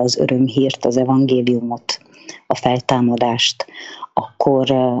elvigye az örömhírt, az evangéliumot, a feltámadást,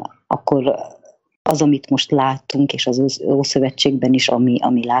 akkor az, amit most látunk, és az Ószövetségben is,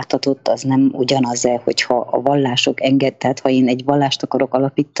 ami láthatott, az nem ugyanaz, hogyha a vallások tehát ha én egy vallást akarok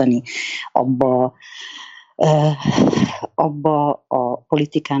alapítani, abba a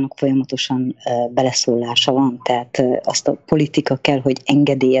politikának folyamatosan beleszólása van, tehát azt a politika kell, hogy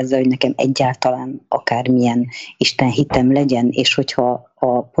engedélyezze, hogy nekem egyáltalán akármilyen Isten hitem legyen, és hogyha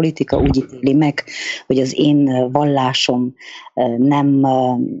a politika úgy ítéli meg, hogy az én vallásom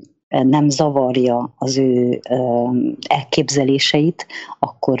nem zavarja az ő elképzeléseit,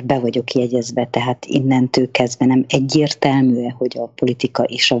 akkor be vagyok jegyezve, tehát innentől kezdve nem egyértelmű, hogy a politika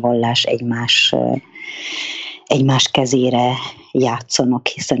és a vallás egymás kezére játszanak,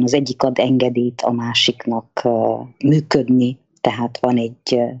 hiszen az egyik ad engedélyt a másiknak működni, tehát van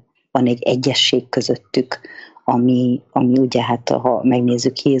egy egyesség közöttük, ami ugye, hát ha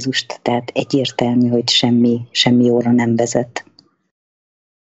megnézzük Jézust, tehát egyértelmű, hogy semmi jóra nem vezet.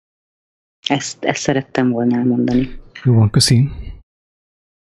 Ezt szerettem volna elmondani. Jó van, köszi.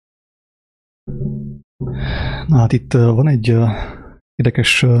 Na hát itt van egy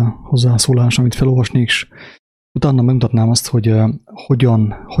érdekes hozzászólás, amit felolvasnék, és utána megmutatnám azt, hogy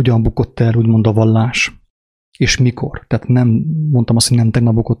hogyan bukott el úgymond a vallás, és mikor. Tehát nem mondtam azt, hogy nem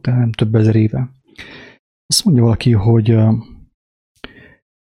tegnap bukott el, nem több ezer éve. Azt mondja valaki,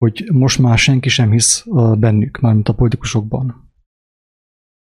 hogy most már senki sem hisz bennük, mármint a politikusokban.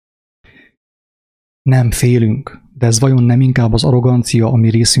 Nem félünk, de ez vajon nem inkább az arrogancia a mi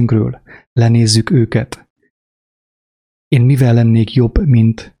részünkről? Lenézzük őket. Én mivel lennék jobb,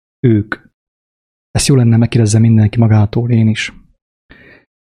 mint ők? Ezt jó lenne megkérdezze mindenki magától, én is.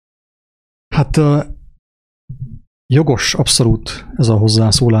 Hát jogos abszolút ez a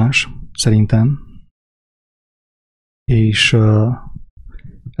hozzászólás, szerintem. És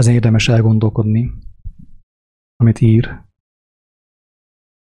ezen érdemes elgondolkodni, amit ír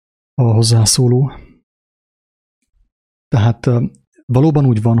a hozzászóló. Tehát valóban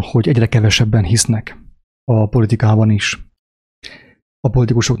úgy van, hogy egyre kevesebben hisznek a politikában is, a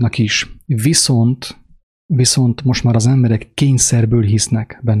politikusoknak is. Viszont most már az emberek kényszerből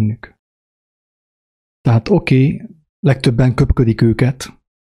hisznek bennük. Tehát oké, legtöbben köpködik őket,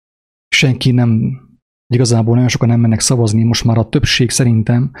 senki nem, igazából nagyon sokan nem mennek szavazni, most már a többség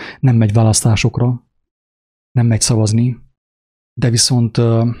szerintem nem megy választásokra, nem megy szavazni, de viszont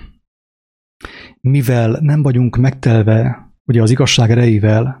mivel nem vagyunk megtelve ugye az igazság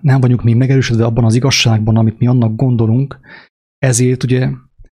erejével, nem vagyunk mi megerősödve abban az igazságban, amit mi annak gondolunk, ezért ugye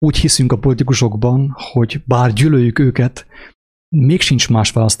úgy hiszünk a politikusokban, hogy bár gyűlöljük őket, még sincs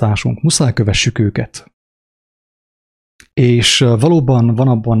más választásunk, muszáj kövessük őket. És valóban van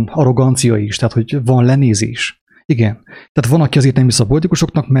abban arrogancia is, tehát hogy van lenézés. Igen. Tehát van, aki azért nem hisz a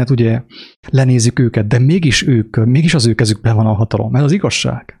politikusoknak, mert ugye lenézik őket, de mégis az ő kezükben van a hatalom. Ez az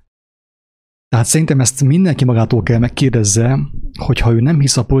igazság. Tehát szerintem ezt mindenki magától kell megkérdezze, hogy ha ő nem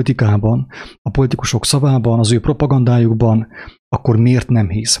hisz a politikában, a politikusok szavában, az ő propagandájukban, akkor miért nem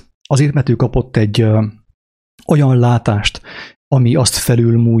hisz? Azért, mert ő kapott egy olyan látást, ami azt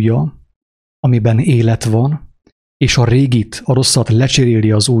felülmúlja, amiben élet van, és a régit, a rosszat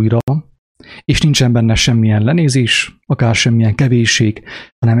lecseréli az újra, és nincsen benne semmilyen lenézés, akár semmilyen kevésség,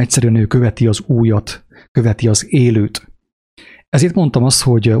 hanem egyszerűen ő követi az újat, követi az élőt. Ezért mondtam azt,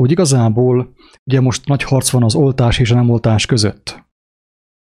 hogy igazából ugye most nagy harc van az oltás és a nem oltás között.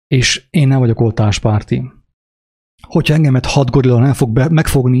 És én nem vagyok oltáspárti. Hogyha engemet 6 gorilla nem fog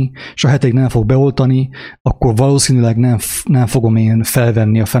megfogni, és a 7 nem fog beoltani, akkor valószínűleg nem fogom én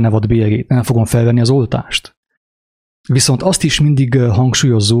felvenni a fenevad bélyegét, nem fogom felvenni az oltást. Viszont azt is mindig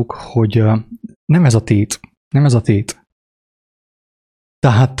hangsúlyozzuk, hogy nem ez a tét. Nem ez a tét.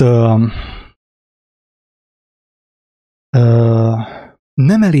 Tehát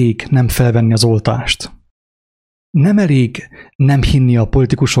nem elég nem felvenni az oltást. Nem elég nem hinni a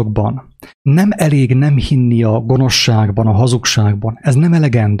politikusokban. Nem elég nem hinni a gonoszságban, a hazugságban. Ez nem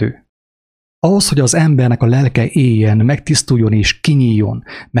elegendő. Ahhoz, hogy az embernek a lelke éljen, megtisztuljon és kinyíljon,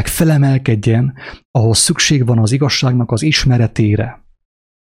 meg felemelkedjen, ahhoz szükség van az igazságnak az ismeretére.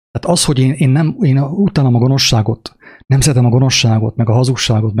 Tehát az, hogy én utálom a gonoszságot, nem szeretem a gonoszságot, meg a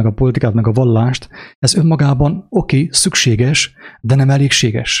hazugságot, meg a politikát, meg a vallást, ez önmagában oké, szükséges, de nem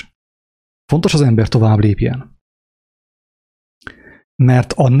elégséges. Fontos az ember tovább lépjen.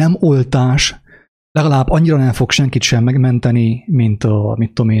 Mert a nem oltás legalább annyira nem fog senkit sem megmenteni, mint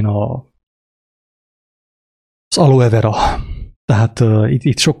az aloe vera. Tehát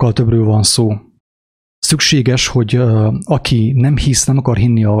itt sokkal többről van szó. Szükséges, hogy aki nem hisz, nem akar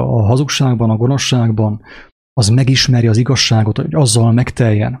hinni a hazugságban, a gonoszságban, az megismerje az igazságot, hogy azzal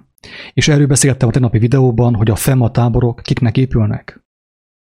megteljen. És erről beszélgettem a tegnapi videóban, hogy a FEMA táborok kiknek épülnek.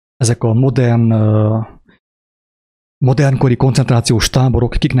 ezek a modernkori koncentrációs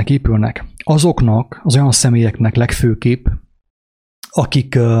táborok kiknek épülnek? Azoknak, az olyan személyeknek legfőképp,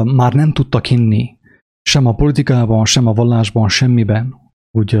 akik már nem tudtak hinni sem a politikában, sem a vallásban, semmiben,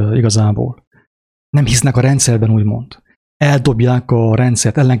 úgy igazából. Nem hisznek a rendszerben, úgymond. Eldobják a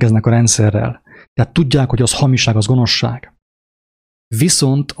rendszert, ellenkeznek a rendszerrel. Tehát tudják, hogy az hamiság, az gonoszság.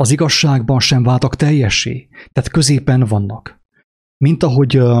 Viszont az igazságban sem váltak teljessé. Tehát középen vannak. Mint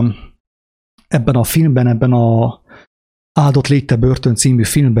ahogy ebben a filmben, ebben a Áldott légy te börtön című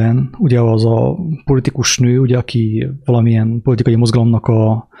filmben, ugye az a politikus nő, ugye, aki valamilyen politikai mozgalomnak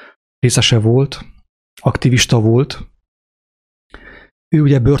a részese volt, aktivista volt. Ő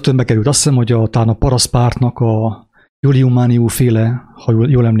ugye börtönbe került. Azt hiszem, hogy talán a parasztpártnak a Juliumániú féle, ha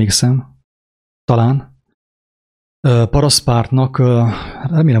jól emlékszem, talán. Parasztpártnak,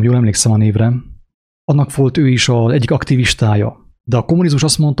 remélem, jól emlékszem a névre, annak volt ő is az egyik aktivistája. De a kommunizmus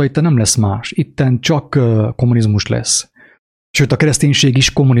azt mondta, hogy itt nem lesz más, itten csak kommunizmus lesz. Sőt, a kereszténység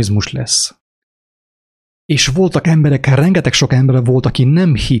is kommunizmus lesz. És voltak emberek, rengeteg sok ember volt, aki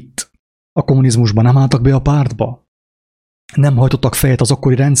nem hitt a kommunizmusban, nem álltak be a pártba. Nem hajtottak fejet az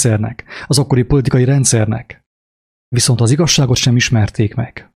akkori rendszernek, az akkori politikai rendszernek. Viszont az igazságot sem ismerték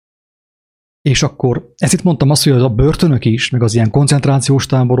meg. És akkor, ezt itt mondtam azt, hogy a börtönök is, meg az ilyen koncentrációs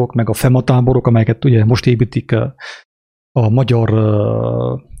táborok, meg a FEMA táborok, amelyeket ugye most építik a magyar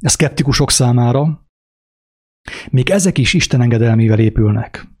szkeptikusok számára, még ezek is Isten engedelmével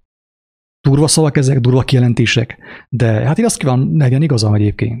épülnek. Durva szavak ezek, durva kijelentések, de hát én azt kívánom, legyen igazam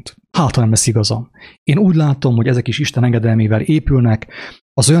egyébként. Hát, ha nem lesz igazam. Én úgy látom, hogy ezek is Isten engedelmével épülnek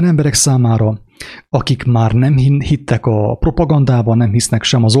az olyan emberek számára, akik már nem hittek a propagandában, nem hisznek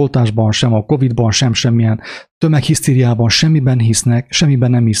sem az oltásban, sem a Covid-ban, sem semmilyen tömeghisztériában, semmiben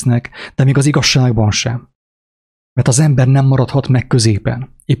nem hisznek, de még az igazságban sem. Mert az ember nem maradhat meg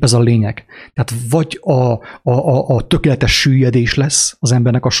középen. Épp ez a lényeg. Tehát vagy a tökéletes süllyedés lesz az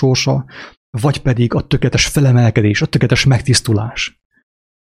embernek a sorsa, vagy pedig a tökéletes felemelkedés, a tökéletes megtisztulás.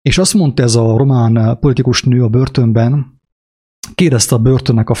 És azt mondta ez a román politikus nő a börtönben, kérdezte a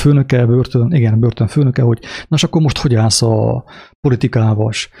börtönnek a főnöke, börtön főnöke, hogy na, és akkor most hogy állsz a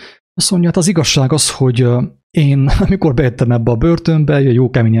politikával? Azt mondja, hát az igazság az, hogy én, amikor bejöttem ebbe a börtönbe, jó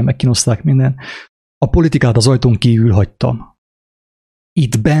keményen megkínozták minden, a politikát az ajtón kívül hagytam.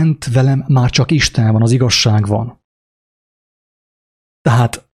 Itt bent velem már csak Isten van, az igazság van.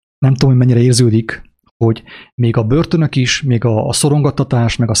 Tehát nem tudom, hogy mennyire érződik, hogy még a börtönök is, még a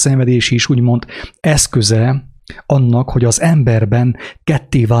szorongattatás, meg a szenvedés is úgymond eszköze annak, hogy az emberben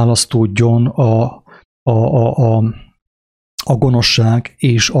ketté választódjon a gonoszság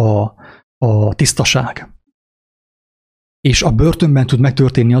és a tisztaság. És a börtönben tud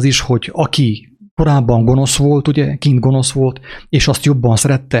megtörténni az is, hogy aki korábban gonosz volt, ugye, kint gonosz volt, és azt jobban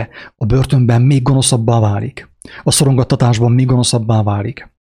szerette, a börtönben még gonoszabbá válik. A szorongattatásban még gonoszabbá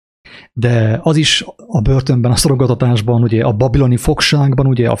válik. De az is a börtönben, a szorongattatásban, ugye, a babiloni fogságban,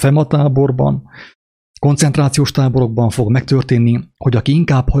 ugye, a FEMA táborban, koncentrációs táborokban fog megtörténni, hogy aki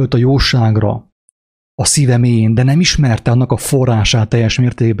inkább hajlt a jóságra a szíve mélyén, de nem ismerte annak a forrását teljes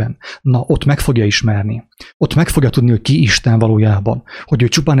mértékben, na, ott meg fogja ismerni. Ott meg fogja tudni, hogy ki Isten valójában. Hogy ő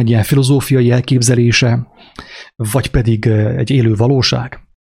csupán egy ilyen filozófiai elképzelése, vagy pedig egy élő valóság.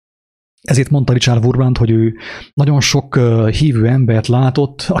 Ezért mondta Richard Wurmbrand, hogy ő nagyon sok hívő embert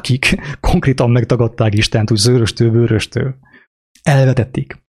látott, akik konkrétan megtagadták Istent, úgy zőröstől, bőröstől. Elvetették.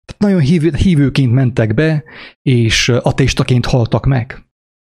 Tehát nagyon hívőként mentek be, és ateistaként haltak meg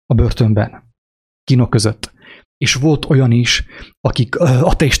a börtönben, kínok között. És volt olyan is, akik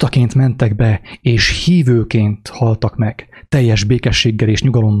ateistaként mentek be, és hívőként haltak meg, teljes békességgel és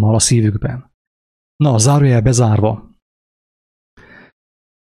nyugalommal a szívükben. Na, zárójel bezárva.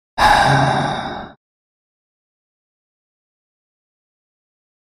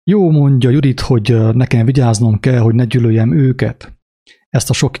 Jó, mondja Judit, hogy nekem vigyáznom kell, hogy ne gyűlöljem őket. Ezt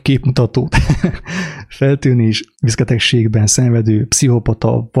a sok képmutatót, feltűnés, viszketegségben szenvedő,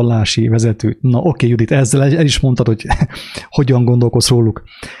 pszichopata, vallási vezetőt. Na oké, Judit, ezzel el is mondtad, hogy hogyan gondolkodsz róluk.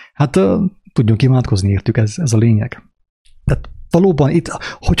 Hát tudjunk imádkozni értük, ez a lényeg. Tehát valóban itt,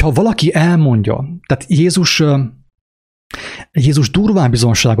 hogyha valaki elmondja, tehát Jézus durván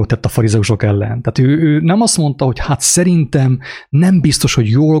bizonságot tett a farizeusok ellen. Tehát ő nem azt mondta, hogy hát szerintem nem biztos, hogy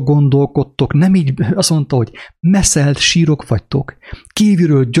jól gondolkodtok, nem így, azt mondta, hogy meszelt sírok vagytok,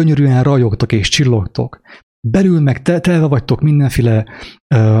 kívülről gyönyörűen rajogtok és csillogtok, belül meg telve vagytok mindenféle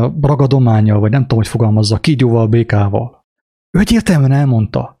ragadománnyal, vagy nem tudom, hogy fogalmazza, kígyóval, békával. Ő egyértelműen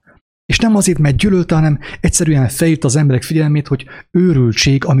elmondta. És nem azért, mert gyűlölte, hanem egyszerűen felhívta az emberek figyelmét, hogy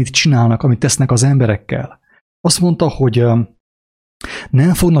őrültség, amit csinálnak, amit tesznek az emberekkel. Azt mondta, hogy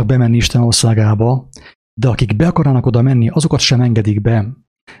Nem fognak bemenni Isten országába, de akik be akarnak oda menni, azokat sem engedik be.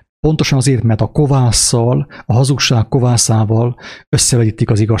 Pontosan azért, mert a kovásszal, a hazugság kovászával összevegyítik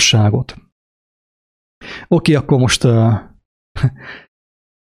az igazságot. Oké, akkor most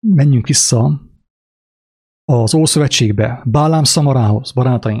menjünk vissza az Ószövetségbe, Bálám szamarához,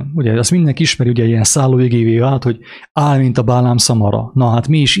 barátaim. Ugye ezt mindenki ismeri, ugye ilyen szállóigévé vált, hogy áll, mint a Bálám szamara. Na hát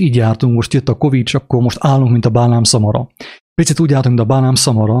mi is így jártunk, most jött a Covid, és akkor most állunk, mint a Bálám szamara. Picit úgy jártunk, mint a Bálám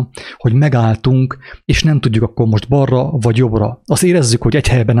szamara, hogy megálltunk, és nem tudjuk akkor most balra vagy jobbra. Azt érezzük, hogy egy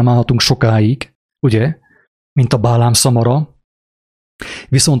helyben nem állhatunk sokáig, ugye, mint a Bálám szamara,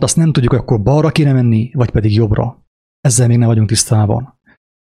 viszont azt nem tudjuk, hogy akkor balra kéne menni, vagy pedig jobbra. Ezzel még nem vagyunk tisztában.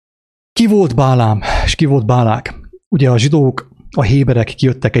 Ki volt Bálám, és ki volt Bálák? Ugye a zsidók, a héberek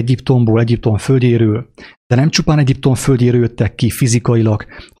kijöttek Egyiptomból, Egyiptom földjéről, de nem csupán Egyiptom földjéről jöttek ki fizikailag,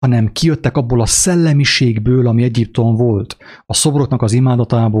 hanem kijöttek abból a szellemiségből, ami Egyiptom volt. A szobroknak az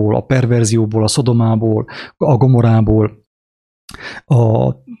imádatából, a perverzióból, a szodomából, a gomorából,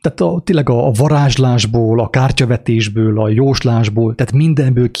 tényleg a varázslásból, a kártyavetésből, a jóslásból, tehát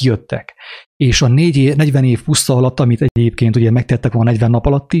mindenből kijöttek. És a 40 év puszta alatt, amit egyébként ugye megtettek volna 40 nap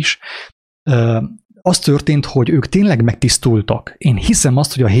alatt is, az történt, hogy ők tényleg megtisztultak. Én hiszem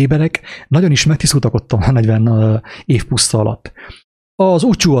azt, hogy a héberek nagyon is megtisztultak ott a 40 év puszta alatt. Az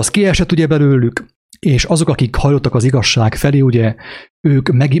úcsú az kiesett ugye belőlük, és azok, akik hajlottak az igazság felé, ugye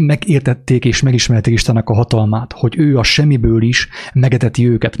ők megértették és megismerték Istennek a hatalmát, hogy ő a semmiből is megeteti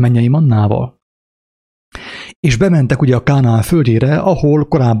őket mennyei mannával. És bementek ugye a Kánaán földjére, ahol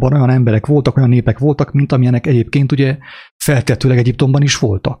korábban olyan emberek voltak, olyan népek voltak, mint amilyenek egyébként ugye feltehetőleg Egyiptomban is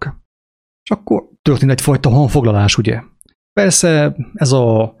voltak. És akkor történt egyfajta honfoglalás, ugye. Persze ez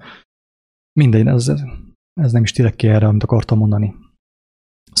a... mindegy, ez nem is térek ki erre, amit akartam mondani.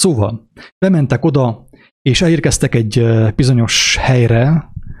 Szóval, bementek oda, és elérkeztek egy bizonyos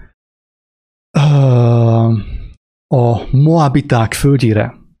helyre, a Moabiták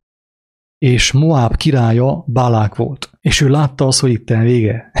földjére, és Moab királya Bálák volt. És ő látta azt, hogy itt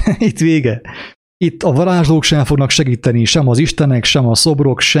vége. Itt vége. Itt a varázslók sem fognak segíteni, sem az istenek, sem a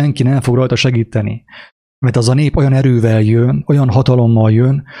szobrok, senki nem fog rajta segíteni. Mert az a nép olyan erővel jön, olyan hatalommal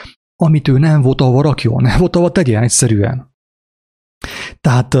jön, amit ő nem volt ahova rakjon, nem volt ahova tegyen egyszerűen.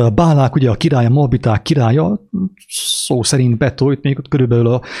 Tehát Bálák, ugye a királya, Moabiták királya, szó szerint betojt, még ott körülbelül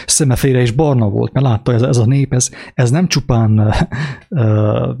a szemefére is barna volt, mert látta, ez a nép, ez nem csupán,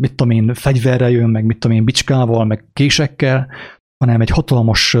 mit tudom én, fegyverrel jön, meg mit tudom én, bicskával, meg késekkel, hanem egy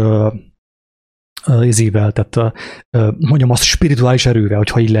hatalmas izével, tehát mondjam azt spirituális erővel,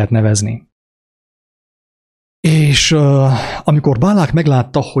 hogyha így lehet nevezni. És amikor Bálák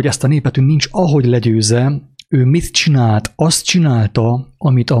meglátta, hogy ezt a népet nincs ahogy legyőzze, ő mit csinált? Azt csinálta,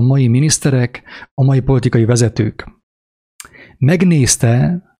 amit a mai miniszterek, a mai politikai vezetők.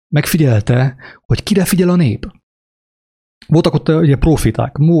 Megnézte, megfigyelte, hogy kire figyel a nép. Voltak ott ugye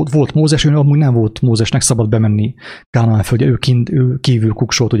profiták. Volt Mózes, ő amúgy nem volt Mózesnek szabad bemenni Kánaán földje, ő kívül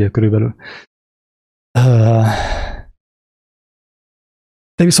kuksolt ugye körülbelül.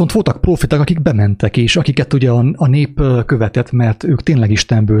 De viszont voltak profiták, akik bementek, és akiket ugye a nép követett, mert ők tényleg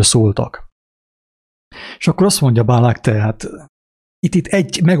Istenből szóltak. És akkor azt mondja Bálák, tehát itt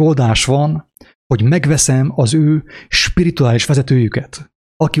egy megoldás van, hogy megveszem az ő spirituális vezetőjüket,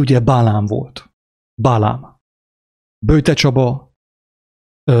 aki ugye Bálám volt. Bálám. Böjte Csaba,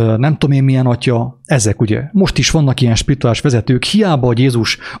 nem tudom én milyen atya, ezek ugye. Most is vannak ilyen spirituális vezetők, hiába, hogy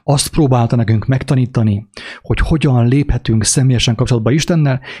Jézus azt próbálta nekünk megtanítani, hogy hogyan léphetünk személyesen kapcsolatba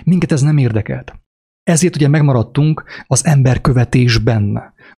Istennel, minket ez nem érdekelt. Ezért ugye megmaradtunk az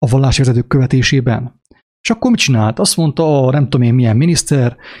emberkövetésben, a vallási vezetők követésében. És akkor mit csinált? Azt mondta a nem tudom én milyen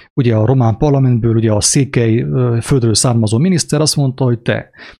miniszter, ugye a román parlamentből, ugye a székely földről származó miniszter azt mondta, hogy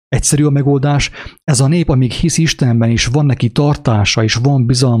egyszerű a megoldás, ez a nép, amíg hisz Istenben, és van neki tartása, és van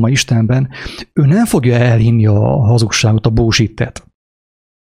bizalma Istenben, ő nem fogja elhinni a hazugságot, a bullshit-et,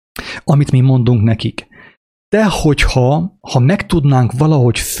 amit mi mondunk nekik. De hogyha meg tudnánk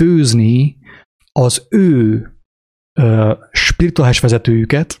valahogy főzni az ő spirituális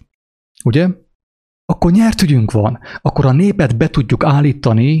vezetőjüket, ugye, akkor nyert ügyünk van, akkor a népet be tudjuk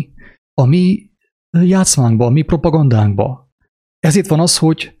állítani a mi játszmánkba, a mi propagandánkba. Ezért van az,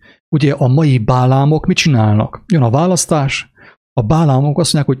 hogy ugye a mai bálámok mit csinálnak? Jön a választás, a bálámok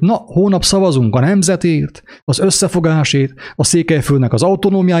azt mondják, hogy na, hónap szavazunk a nemzetért, az összefogásért, a Székelyföldnek az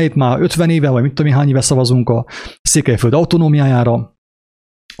autonómiáit, már 50 éve, vagy mit tudom, hány éve szavazunk a Székelyföld autonómiájára.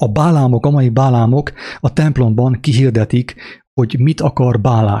 A bálámok, a mai bálámok a templomban kihirdetik, hogy mit akar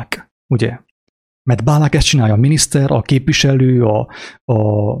Bálák, ugye? Mert Bálák ezt csinálja, a miniszter, a képviselő,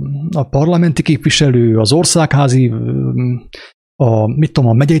 a parlamenti képviselő, az országházi,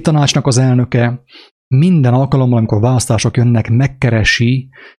 a megyei tanácsnak az elnöke, minden alkalommal, amikor választások jönnek,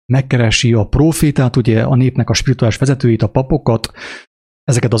 megkeresi a profétát, ugye a népnek a spirituális vezetőit, a papokat,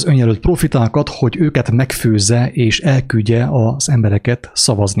 ezeket az önjelölt profitákat, hogy őket megfőzze és elküldje az embereket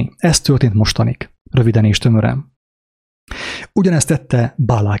szavazni. Ez történt mostanig, röviden és tömören. Ugyanezt tette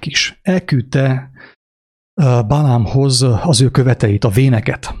Bálák is. Elküldte Bálámhoz az ő követeit, a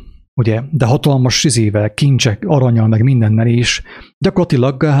véneket, ugye, de hatalmas izével, kincsek, arannyal, meg mindennel is.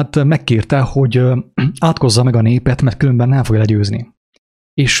 Gyakorlatilag hát megkérte, hogy átkozza meg a népet, mert különben nem fogja legyőzni.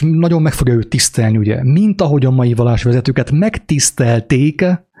 És nagyon meg fogja őt tisztelni, ugye, mint ahogy a mai vallásvezetőket megtisztelték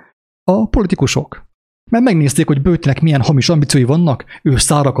a politikusok. Mert megnézték, hogy Böjtnek milyen hamis ambíciói vannak, ő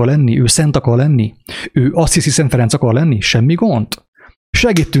szár akar lenni, ő szent akar lenni, ő azt hiszi Szent Ferenc akar lenni, semmi gond.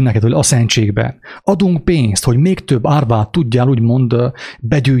 Segítünk neked a szentségben. Adunk pénzt, hogy még több árvát tudjál úgymond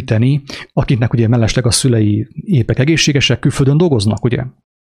begyűjteni, akiknek ugye mellesleg a szülei épek egészségesek, külföldön dolgoznak, ugye.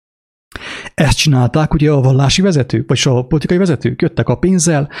 Ezt csinálták ugye a vallási vezetők, vagy a politikai vezetők. Jöttek a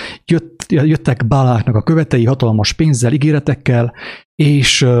pénzzel, jöttek Báláknak a követei hatalmas pénzzel, ígéretekkel,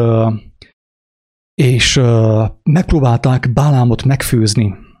 és megpróbálták Bálámot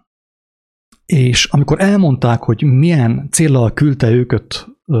megfőzni. És amikor elmondták, hogy milyen céllal küldte őket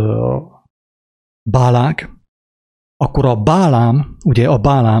Bálák, akkor a Bálám,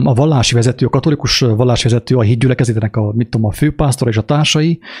 a vallási vezető, a katolikus vallási vezető, a hídgyülekezetének a főpásztor és a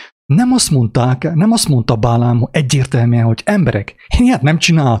társai, nem azt mondta Bálám egyértelműen, hogy emberek, ilyet nem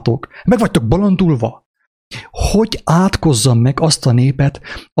csináltok, meg vagytok balandulva. Hogy átkozzam meg azt a népet,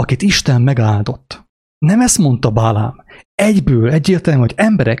 akit Isten megáldott? Nem ezt mondta Bálám. Egyből egyértelmű, hogy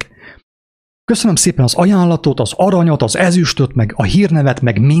emberek, köszönöm szépen az ajánlatot, az aranyat, az ezüstöt, meg a hírnevet,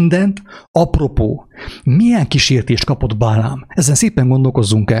 meg mindent. Apropó, milyen kísértést kapott Bálám? Ezen szépen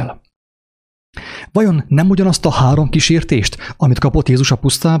gondolkozzunk el. Vajon nem ugyanazt a 3 kísértést, amit kapott Jézus a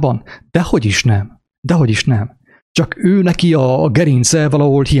pusztában? Dehogy is nem. Csak ő neki a gerince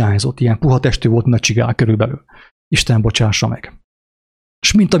valahol hiányzott, ilyen puha testű volt, nagy csigál körülbelül. Isten bocsássa meg.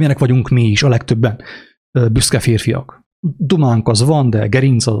 És mint amilyenek vagyunk mi is, a legtöbben büszke férfiak. Dumánk az van, de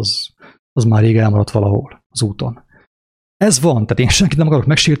gerinc az már rég elmaradt valahol az úton. Ez van, tehát én senkit nem akarok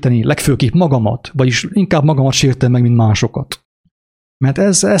megsérteni, legfőképp magamat, vagyis inkább magamat sértem meg, mint másokat. Mert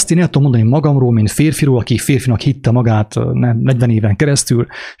ezt én el tudom mondani magamról, mint férfiról, aki férfinak hitte magát 40 éven keresztül,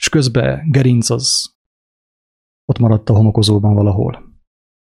 és közben gerinc az ott maradt a homokozóban valahol.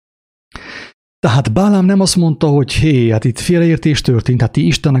 Tehát Bálám nem azt mondta, hogy hé, hát itt félreértés történt, hát ti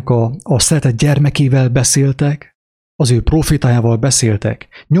Istennek a szeretett gyermekével beszéltek, az ő profétájával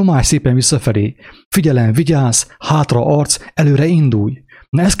beszéltek, nyomás szépen visszafelé, figyelem, vigyázz, hátra arc, előre indulj.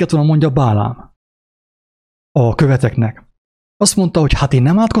 Na ezt kellett volna mondja Bálám a követeknek. Azt mondta, hogy hát én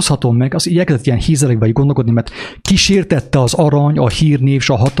nem átkozhatom meg, az igyekezett ilyen hízelekbe gondolkodni, mert kísértette az arany, a hírnév,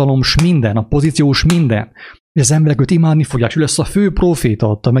 a hatalom, s minden, a pozíciós minden. És az emberek őt imádni fogják, és ő lesz a fő proféta,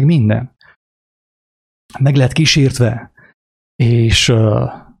 adta meg minden. Meg lett kísértve, és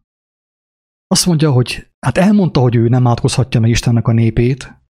azt mondja, hogy hát elmondta, hogy ő nem átkozhatja meg Istennek a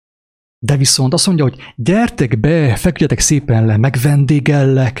népét, de viszont azt mondja, hogy gyertek be, feküdjetek szépen le,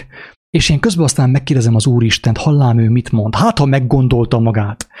 megvendégellek, és én közben aztán megkérdezem az Úristent, hallám ő mit mond, hát ha meggondolta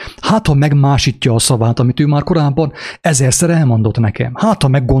magát, hát ha megmásítja a szavát, amit ő már korábban 1000-szer elmondott nekem, hát ha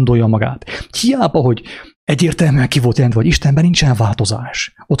meggondolja magát. Hiába, hogy egyértelműen ki volt jelentve, hogy Istenben nincsen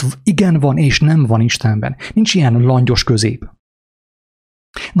változás. Ott igen van és nem van Istenben. Nincs ilyen langyos közép.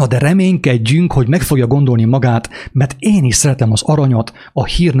 Na de reménykedjünk, hogy meg fogja gondolni magát, mert én is szeretem az aranyat, a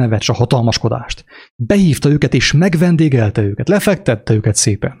hírnevet és a hatalmaskodást. Behívta őket és megvendégelte őket, lefektette őket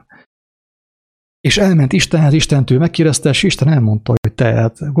szépen. És elment Istenhez, Istentől megkérdezte, és Isten elmondta, hogy te,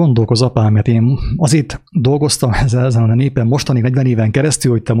 hát gondolkozz apám, mert én azért dolgoztam ezen a népen mostanig 40 éven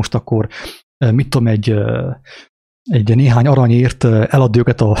keresztül, hogy te most akkor, mit tudom, egy néhány aranyért eladd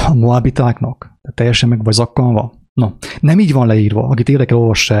őket a moabitáknak. Teljesen meg vagy zakkanva. Na, nem így van leírva, akit érdekel,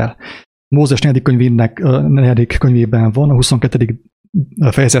 olvassa el. Mózes 4. könyvében van, a 22.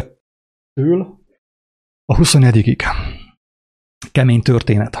 fejezettől a 24-ig. Kemény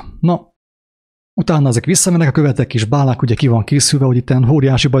történet. Na, utána ezek visszamennek a követek, és Bálák ugye ki van készülve, hogy itt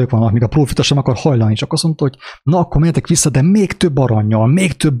óriási bajok vannak, míg a profita sem akar hajlani, csak azt mondta, hogy na, akkor menjetek vissza, de még több arannyal,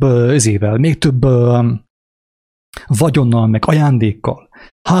 még több ezével, még több vagyonnal, meg ajándékkal.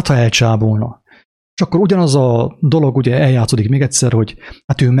 Hát, ha elcsábolna. És akkor ugyanaz a dolog ugye eljátszódik még egyszer, hogy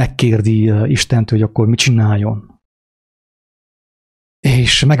hát ő megkérdi Istent, hogy akkor mit csináljon.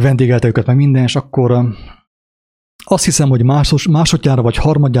 És megvendégelte őket meg minden, és akkor azt hiszem, hogy másodjára vagy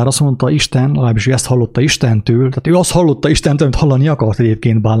harmadjára azt mondta Isten, legalábbis ő ezt hallotta Istentől, tehát ő azt hallotta Istentől, amit hallani akart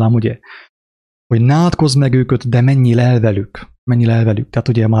egyébként Bálám, ugye? hogy ne átkozz meg őket, de menjél el velük. Tehát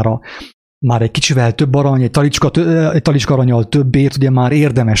ugye már egy kicsivel több arany, egy talicska aranyal többét, ugye már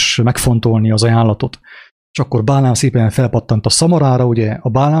érdemes megfontolni az ajánlatot. És akkor Bálám szépen felpattant a szamarára, ugye a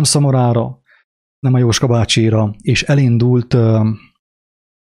Bálám szamarára, nem a Jóska bácsira, és elindult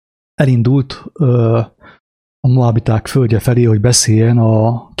a moabiták földje felé, hogy beszéljen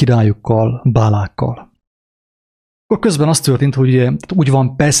a királyukkal, Bálákkal. Akkor közben az történt, hogy úgy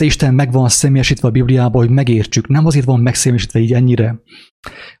van, persze Isten meg van személyesítve a Bibliában, hogy megértsük. Nem azért van megszemélyesítve így ennyire,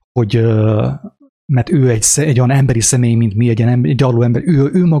 hogy mert ő egy olyan emberi személy, mint mi, egy gyarló ember.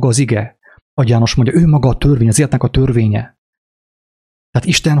 Ő maga az ige. Ahogy János mondja, ő maga a törvény, az életnek a törvénye. Tehát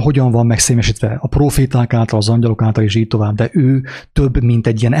Isten hogyan van megszemélyesítve? A proféták által, az angyalok által, és így tovább. De ő több, mint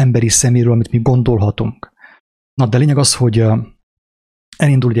egy ilyen emberi szeméről, amit mi gondolhatunk. Na, de lényeg az, hogy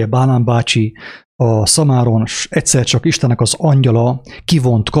elindul ugye Bálám bácsi a szamáron, és egyszer csak Istennek az angyala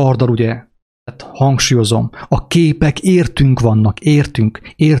kivont karddal, ugye, tehát hangsúlyozom, a képek értünk vannak,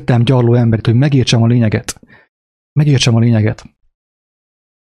 értem gyarló embert, hogy megértsem a lényeget.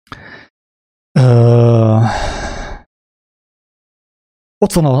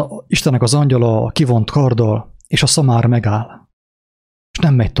 Ott van Istennek az angyala a kivont karddal, és a szamár megáll, és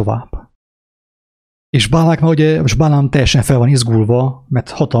nem megy tovább. És Bálám teljesen fel van izgulva, mert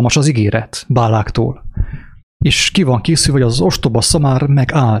hatalmas az ígéret Báláktól. És ki van készülve, hogy az ostoba szamár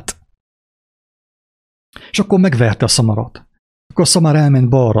megállt. És akkor megverte a szamarat. Akkor a szamár elment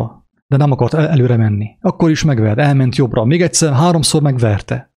balra, de nem akart előre menni. Akkor is megvert, elment jobbra. Még egyszer 3-szor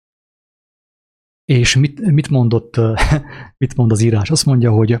megverte. És mit mond az írás? Azt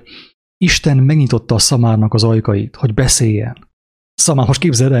mondja, hogy Isten megnyitotta a szamárnak az ajkait, hogy beszéljen. Szamár, most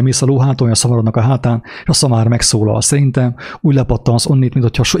képzeld el, mész a lóháton, a szamarodnak a hátán, és a szamár megszólal. Szerintem úgy lepattansz onnét,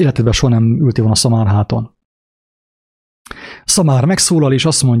 mintha életedben soha nem ültél volna a szamár háton. Szamár megszólal, és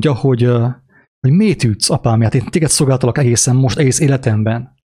azt mondja, hogy miért ütsz, apám, hát én téged szolgáltalak egész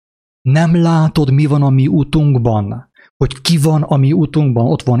életemben. Nem látod, mi van a mi utunkban? Hogy ki van a mi utunkban?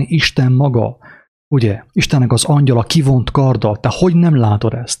 Ott van Isten maga. Ugye? Istennek az angyala kivont karddal. Te hogy nem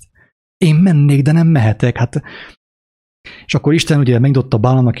látod ezt? Én mennék, de nem mehetek. Hát. És akkor Isten ugye megnyitotta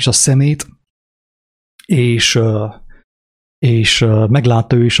Bálámnak is a szemét, és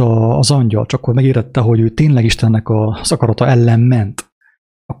meglátta ő is az angyal, csak akkor megértette, hogy ő tényleg Istennek az akarata ellen ment.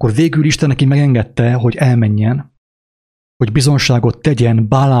 Akkor végül Isten neki megengedte, hogy elmenjen, hogy bizonságot tegyen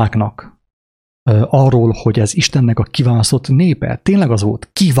Báláknak arról, hogy ez Istennek a kiválasztott népe. Tényleg az volt.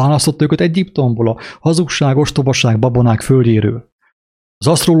 Kiválasztott őket Egyiptomból, a hazugság, ostobaság, babonák földjéről. Az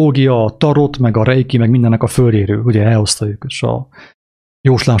asztrológia, a tarot, meg a reiki, meg mindennek a földjéről. Ugye elhozta őket, és a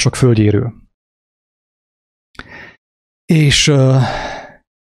jóslások földjéről. És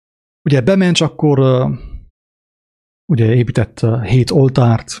ugye bement, és akkor ugye épített 7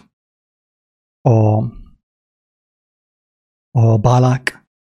 oltárt a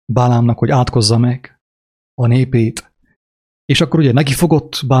Bálámnak, hogy átkozza meg a népét. És akkor ugye neki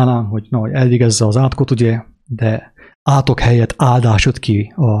fogott Bálám, hogy elvégezze az átkot, ugye, de átok helyett áldás jött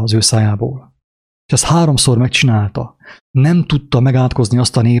ki az ő szájából. És ezt 3-szor megcsinálta. Nem tudta megátkozni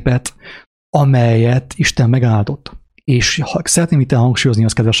azt a népet, amelyet Isten megáldott. És szeretném itt hangsúlyozni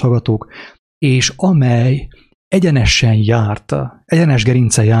azt, kedves hallgatók, és amely egyenesen járt, egyenes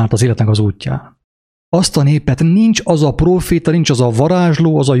gerincen járt az életnek az útján. Azt a népet nincs az a proféta, nincs az a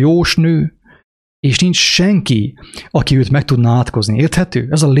varázsló, az a jósnő, és nincs senki, aki őt meg tudná átkozni. Érthető?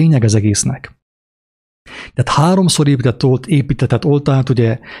 Ez a lényeg az egésznek. Tehát 3-szor építetett oltárt,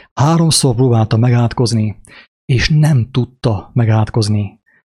 ugye 3-szor próbálta megátkozni, és nem tudta megátkozni.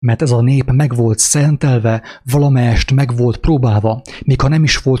 Mert ez a nép meg volt szentelve, valamelyest meg volt próbálva, még ha nem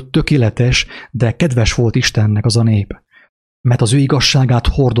is volt tökéletes, de kedves volt Istennek az a nép. Mert az ő igazságát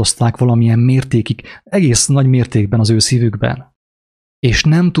hordozták valamilyen mértékig, egész nagy mértékben az ő szívükben. És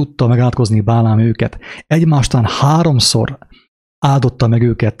nem tudta megátkozni Bálám őket. Egymástán 3-szor áldotta meg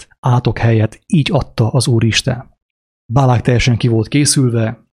őket átok helyett, így adta az Úristen. Bálák teljesen ki volt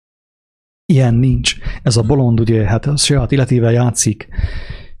készülve, ilyen nincs. Ez a bolond ugye, hát a saját életével játszik,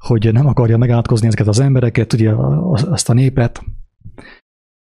 hogy nem akarja megátkozni ezeket az embereket, ugye azt a népet.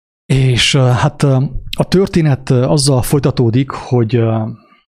 És hát a történet azzal folytatódik, hogy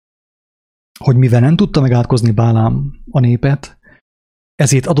mivel nem tudta megátkozni Bálám a népet,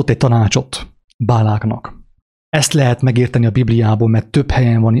 ezért adott egy tanácsot Báláknak. Ezt lehet megérteni a Bibliából, mert több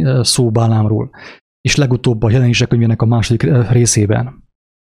helyen van szó Bálámról, és legutóbb a Jelenések könyvének a 2. részében.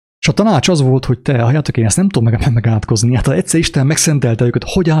 És a tanács az volt, hogy te, halljátok, én ezt nem tudom megátkozni, hát ha egyszer Isten megszentelte őket,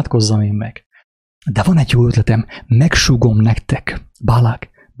 hogy átkozzam én meg? De van egy jó ötletem, megsúgom nektek,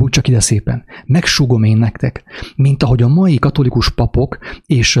 Úgy csak ide szépen. Megsúgom én nektek, mint ahogy a mai katolikus papok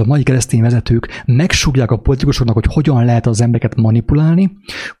és a mai keresztény vezetők megsúgják a politikusoknak, hogy hogyan lehet az embereket manipulálni,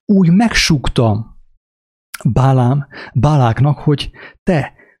 úgy megsúgtam Báláknak, hogy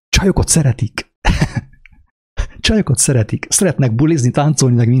te, csajokat szeretik. Csajokat szeretik. Szeretnek bulizni,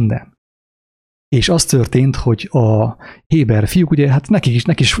 táncolni, meg minden. És az történt, hogy a héber fiúk, ugye, hát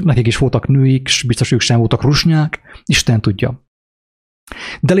nekik is voltak nőik, és biztos ők sem voltak rusnyák, Isten tudja.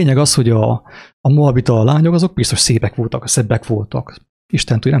 De lényeg az, hogy a moabita lányok azok biztos szépek voltak, szebbek voltak.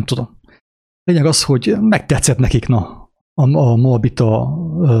 Isten tudja, nem tudom. Lényeg az, hogy megtetszett nekik, a moabita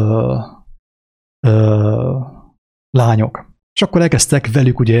lányok. És akkor elkezdtek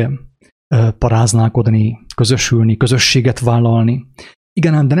velük ugye paráználkodni, közösülni, közösséget vállalni.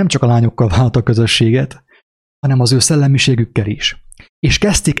 Igen, de nem csak a lányokkal vállaltak közösséget, hanem az ő szellemiségükkel is. És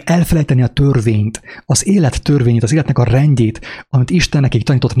kezdték elfelejteni a törvényt, az élet törvényét, az életnek a rendjét, amit Isten nekik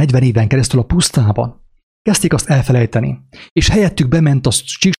tanított 40 éven keresztül a pusztában. Kezdték azt elfelejteni. És helyettük bement a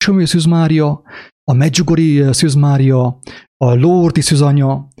Csíksomő Szűz Mária, a Medjugorji Szűz Mária, a Lourdi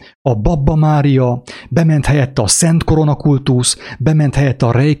Szűzanya, a Babba Mária, bement helyette a Szent Korona kultusz, bement helyette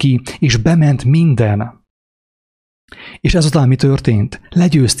a Reiki, és bement minden. És ezután mi történt?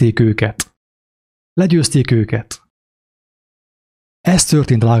 Legyőzték őket. Legyőzték őket. Ez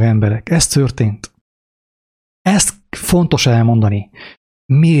történt, drága emberek, ez történt. Ezt fontos elmondani.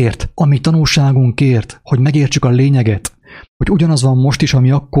 Miért? A mi tanulságunkért, hogy megértsük a lényeget, hogy ugyanaz van most is,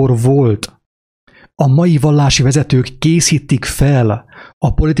 ami akkor volt. A mai vallási vezetők készítik fel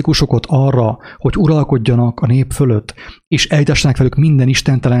a politikusokat arra, hogy uralkodjanak a nép fölött, és elítessenek velük minden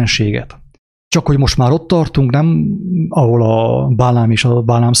istentelenséget. Csak hogy most már ott tartunk, nem ahol a Bálám és a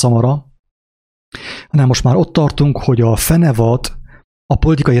Bálám szamara, hanem most már ott tartunk, hogy a fenevad, a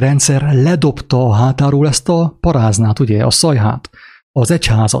politikai rendszer ledobta a hátáról ezt a paráznát, ugye, a szajhát, az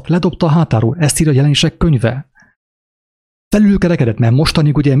egyházat, ledobta a hátáról, ezt írja a Jelenések könyve. Felülkerekedett, mert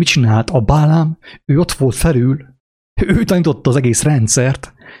mostanig ugye mit csinált? A Bálám, ő ott volt felül, ő tanította az egész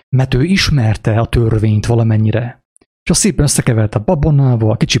rendszert, mert ő ismerte a törvényt valamennyire. És azt szépen összekeverte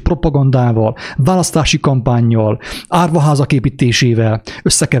babonnával, kicsi propagandával, választási kampánnyal, árvaházak építésével,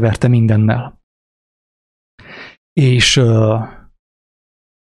 összekeverte mindennel. És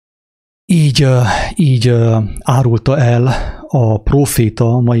így árulta el a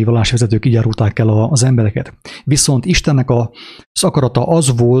próféta, a mai vallási vezetők így árulták el az embereket. Viszont Istennek az akarata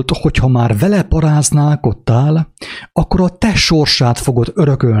az volt, hogyha már vele paráználkodtál, akkor a te sorsát fogod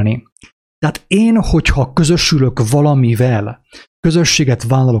örökölni. Tehát én, hogyha közösülök valamivel, közösséget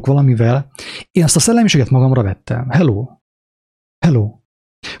vállalok valamivel, én azt a szellemiséget magamra vettem. Hello. Hello.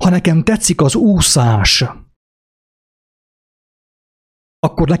 Ha nekem tetszik az úszás,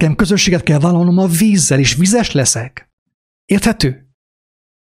 akkor nekem közösséget kell vállalnom a vízzel, és vizes leszek. Érthető?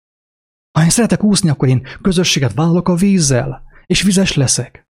 Ha én szeretek úszni, akkor én közösséget vállalok a vízzel, és vizes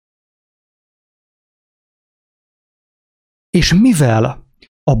leszek. És mivel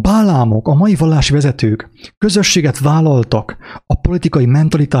a bálámok, a mai vallási vezetők közösséget vállaltak a politikai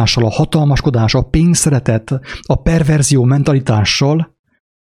mentalitással, a hatalmaskodás, a pénzszeretet, a perverzió mentalitással,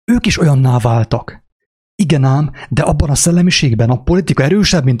 ők is olyanná váltak. Igen ám, de abban a szellemiségben a politika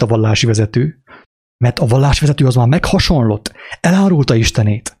erősebb, mint a vallási vezető, mert a vallási vezető az már meghasonlott, elárulta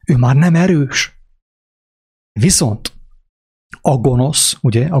Istenét, ő már nem erős. Viszont a gonosz,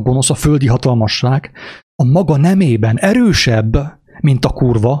 ugye, a gonosz, a földi hatalmasság a maga nemében erősebb, mint a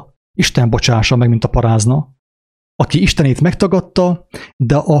kurva, Isten bocsássa meg, mint a parázna, aki Istenét megtagadta,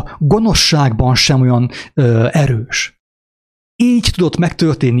 de a gonoszságban sem olyan erős. Így tudott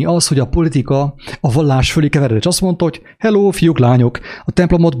megtörténni az, hogy a politika a vallás fölé keveredett, és azt mondta, hogy hello, fiúk, lányok, a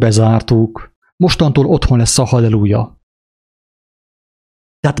templomot bezártuk, mostantól otthon lesz a halleluja.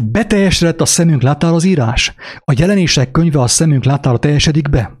 Tehát beteljesedett a szemünk látára az írás. A Jelenések könyve a szemünk látára teljesedik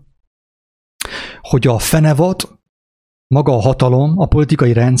be. Hogy a fenevad, maga a hatalom, a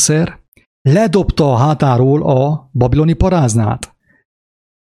politikai rendszer ledobta a hátáról a babiloni paráznát.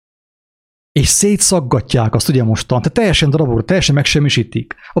 És szétszaggatják azt ugye mostan, tehát teljesen darabokra, teljesen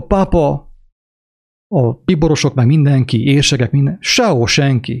megsemmisítik. A pápa, a piborosok, meg mindenki, érsegek, minden, sehol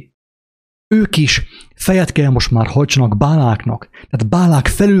senki. Ők is fejet kell most már hajtsanak Báláknak. Tehát Bálák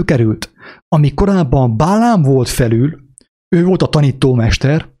felülkerült. Ami korábban Bálám volt felül, ő volt a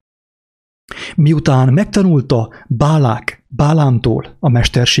tanítómester, miután megtanulta Bálámtól a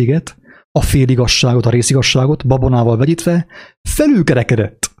mesterséget, a féligasságot, a részigasságot, babonával vegyítve,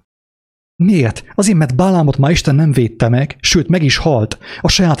 felülkerekedett. Miért? Azért, mert Bálámot már Isten nem védte meg, sőt, meg is halt. A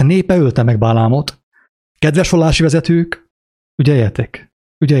saját népe ölte meg Bálámot. Kedves vallási vezetők, ügyeljetek,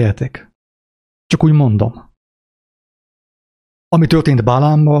 ügyeljetek. Csak úgy mondom. Ami történt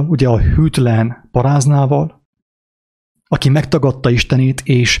Bálámmal, ugye a hűtlen paráznával, aki megtagadta Istenét,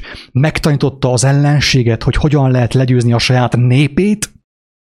 és megtanította az ellenséget, hogy hogyan lehet legyőzni a saját népét,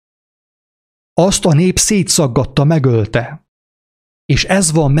 azt a nép szétszaggatta, megölte. És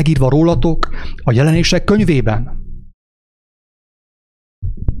ez van megírva rólatok a Jelenések könyvében.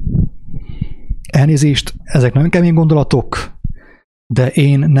 Elnézést, ezek nagyon kemény gondolatok, de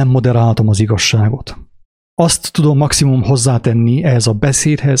én nem moderáltam az igazságot. Azt tudom maximum hozzátenni ehhez a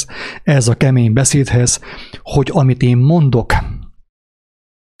beszédhez, ehhez a kemény beszédhez, hogy amit én mondok,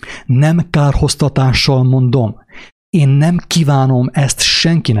 nem kárhoztatással mondom. Én nem kívánom ezt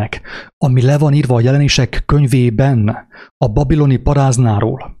senkinek, ami le van írva a Jelenések könyvében, a babiloni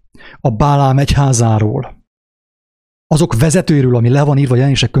paráznáról, a Bálám egyházáról, azok vezetőről, ami le van írva a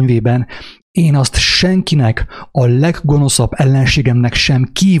Jelenések könyvében, én azt senkinek, a leggonoszabb ellenségemnek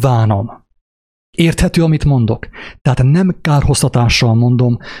sem kívánom. Érthető, amit mondok? Tehát nem kárhoztatással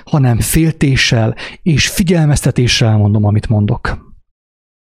mondom, hanem féltéssel és figyelmeztetéssel mondom, amit mondok.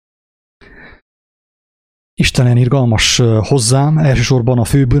 Istenen irgalmas hozzám, elsősorban a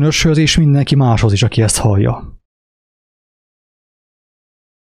főbűnöshöz, és mindenki máshoz is, aki ezt hallja.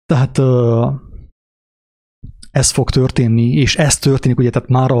 Tehát ez fog történni, és ez történik, ugye, tehát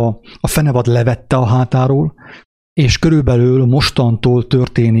már a fenevad levette a hátáról, és körülbelül mostantól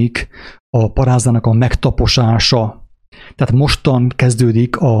történik a paráznának a megtaposása. Tehát mostan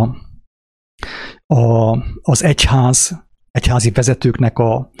kezdődik az egyházi vezetőknek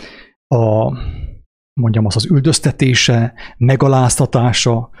mondjam az üldöztetése,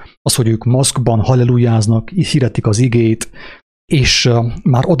 megaláztatása, az, hogy ők maszkban hallelujáznak, hirdetik az igét, és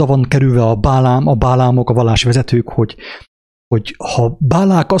már oda van kerülve a Bálámok, a vallási vezetők, hogy ha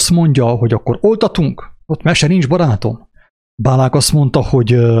Bálák azt mondja, hogy akkor oltatunk, ott mese nincs, barátom. Bálák azt mondta,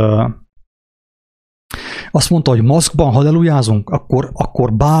 hogy maszkban hallelujázunk,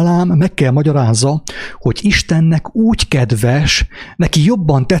 akkor Bálám meg kell magyarázza, hogy Istennek úgy kedves, neki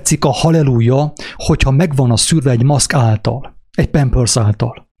jobban tetszik a halleluja, hogyha megvan a szűrve egy maszk által, egy Pampers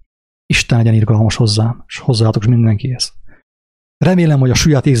által. Isten legyen irgalmas hozzám, és hozzátok mindenkihez. Remélem, hogy a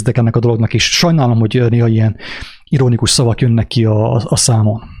súlyát érzitek ennek a dolognak is. Sajnálom, hogy néha ilyen ironikus szavak jönnek ki a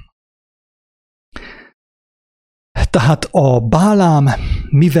számon. Tehát a Bálám,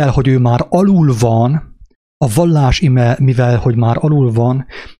 mivel hogy ő már alul van, a vallás ime, mivel hogy már alul van,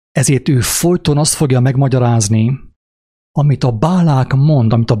 ezért ő folyton azt fogja megmagyarázni, amit a Bálák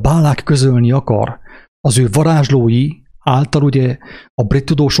mond, amit a Bálák közölni akar, az ő varázslói által, ugye a brit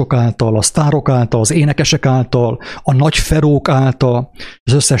tudósok által, a sztárok által, az énekesek által, a nagy ferók által,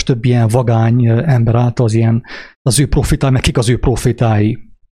 az összes több ilyen vagány ember által, az ő profitái, meg kik az ő profitái.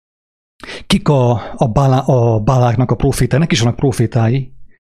 Kik a Báláknak a profitái? Nek is vannak profitái.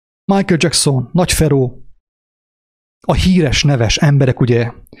 Michael Jackson, nagy feró, a híres, neves emberek,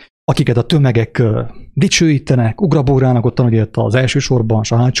 ugye, akiket a tömegek dicsőítenek, ugrabórának ottan, ugye az első sorban,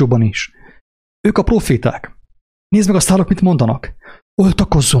 és a hátsóban is. Ők a profiták. Nézd meg a sztárok, mit mondanak.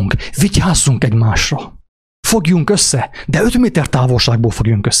 Oltakozzunk, vigyázzunk egymásra. Fogjunk össze, de 5 méter távolságból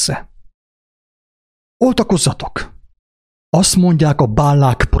fogjunk össze. Oltakozzatok. Azt mondják a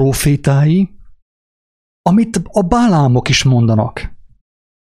Bálák profétái, amit a Bálámok is mondanak.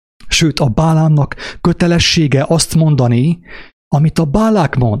 Sőt, a Bálámnak kötelessége azt mondani, amit a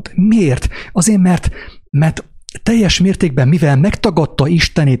Bálák mond. Miért? Azért, mert teljes mértékben, mivel megtagadta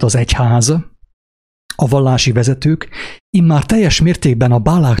Istenét az egyház, a vallási vezetők, immár teljes mértékben a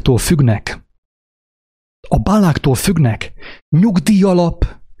Báláktól függnek. A Báláktól függnek. Nyugdíjalap,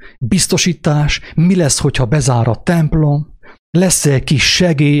 biztosítás, mi lesz, hogyha bezár a templom, lesz egy kis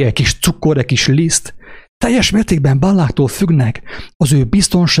segély, egy kis cukor, egy kis liszt. Teljes mértékben Báláktól függnek, az ő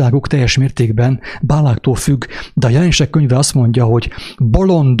biztonságuk teljes mértékben Báláktól függ, de a Jelenések könyve azt mondja, hogy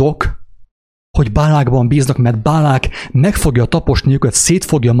bolondok, hogy Bálákban bíznak, mert Bálák meg fogja taposni őket, szét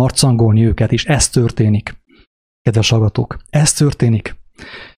fogja marcangolni őket, és ez történik. Kedves hallgatók, ez történik.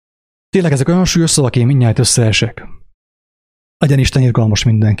 Tényleg ezek olyan súlyos szavak, én mindjárt összeesek. Legyen Isten irgalmas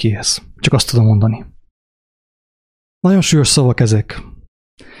mindenkihez. Csak azt tudom mondani. Nagyon súlyos szavak ezek.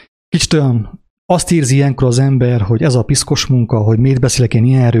 Kicsit olyan azt érzi ilyenkor az ember, hogy ez a piszkos munka, hogy miért beszélek én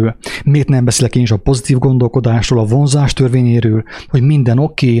ilyenről, miért nem beszélek én is a pozitív gondolkodásról, a vonzás törvényéről, hogy minden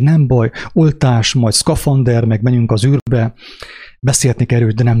oké, nem baj, oltás, majd szkafander, meg menjünk az űrbe. Beszélhetnék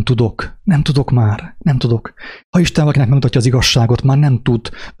erről, de nem tudok. Nem tudok már. Nem tudok. Ha Isten valakinek megmutatja az igazságot, már nem tud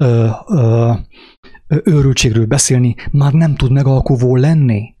őrültségről beszélni, már nem tud megalkuvó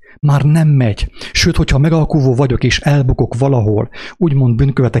lenni. Már nem megy. Sőt, hogyha megalkuvó vagyok és elbukok valahol, úgymond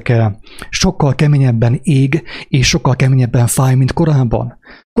bűnkövetek el, sokkal keményebben ég, és sokkal keményebben fáj, mint korábban.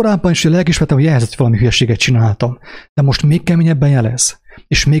 Korábban is lelkiismertem, hogy jelzett, hogy valami hülyeséget csináltam, de most még keményebben jelez,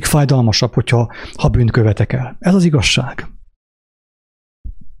 és még fájdalmasabb, ha bűnt követek el. Ez az igazság.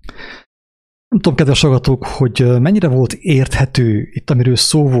 Nem tudom, kedves hallgatók, hogy mennyire volt érthető itt, amiről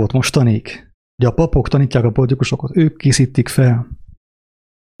szó volt mostanig, hogy a papok tanítják a politikusokat, ők készítik fel,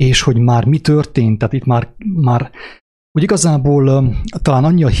 és hogy már mi történt, tehát itt már úgy igazából talán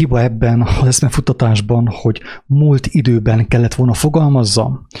annyi a hiba ebben az eszmefuttatásban, hogy múlt időben kellett volna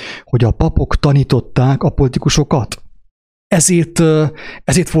fogalmazzam, hogy a papok tanították a politikusokat.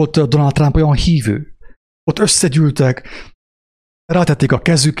 Ezért volt Donald Trump olyan hívő. Ott összegyűltek, rátették a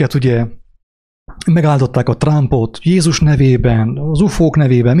kezüket, ugye, megáldották a Trumpot Jézus nevében, az ufók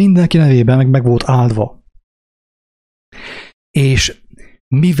nevében, mindenki nevében meg volt áldva. És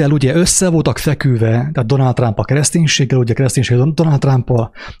mivel ugye össze voltak fekülve, tehát Donald Trump a kereszténységgel, ugye a kereszténység Donald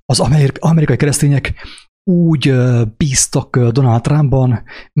Trump-al, az amerikai keresztények úgy bíztak Donald Trumpban,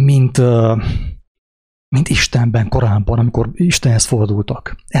 mint Istenben korábban, amikor Istenhez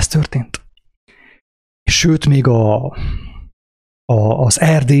fordultak. Ez történt. Sőt, még az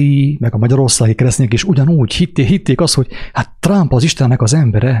erdélyi, meg a magyarországi keresztények is ugyanúgy hitték azt, hogy hát Trump az Istennek az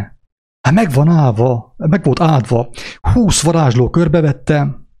embere. Hát meg volt áldva, 20 varázsló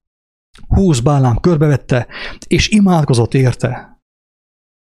körbevette, 20 bálám körbevette, és imádkozott érte.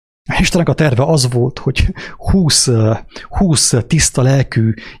 Istennek a terve az volt, hogy 20 tiszta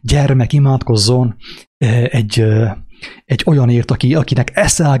lelkű gyermek imádkozzon egy olyanért, akinek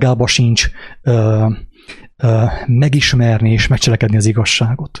eszágába sincs megismerni és megcselekedni az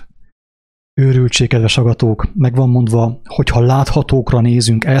igazságot. Őrültség, kedves hallgatók, meg van mondva, hogy ha láthatókra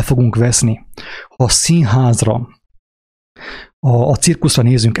nézünk, el fogunk veszni. Ha a színházra, a cirkuszra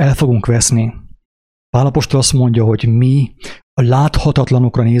nézünk, el fogunk veszni. Pál apostol azt mondja, hogy mi a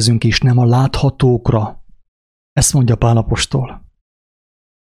láthatatlanokra nézünk, és nem a láthatókra. Ezt mondja Pál apostol.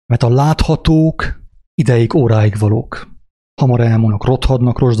 Mert a láthatók ideig, óráig valók. Hamar elmúlnak,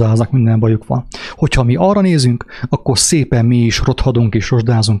 rothadnak, rozsdáznak, minden bajuk van. Hogyha mi arra nézünk, akkor szépen mi is rothadunk és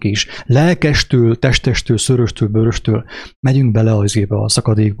rozsdázunk is. Lelkestől, testestől, szöröstől, bőröstől megyünk bele a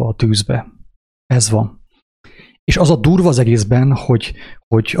szakadékba, a tűzbe. Ez van. És az a durva az egészben,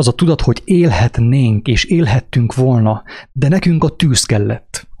 hogy az a tudat, hogy élhetnénk és élhettünk volna, de nekünk a tűz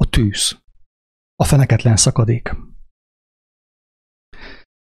kellett. A tűz. A feneketlen szakadék.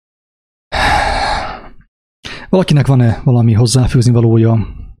 Valakinek van-e valami hozzáfűzni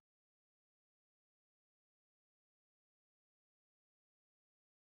valója?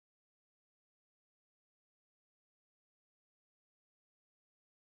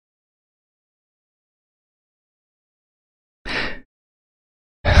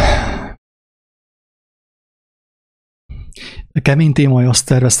 Kemény téma, azt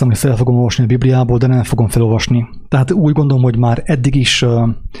terveztem, hogy fel fogom olvasni a Bibliából, de nem fogom felolvasni. Tehát úgy gondolom, hogy már eddig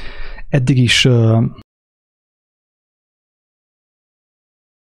is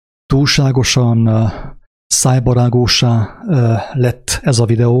túlságosan szájbarágósá lett ez a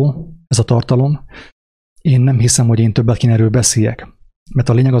videó, ez a tartalom. Én nem hiszem, hogy én többet kéne erről beszéljek, mert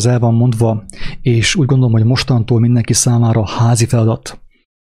a lényeg az el van mondva, és úgy gondolom, hogy mostantól mindenki számára házi feladat.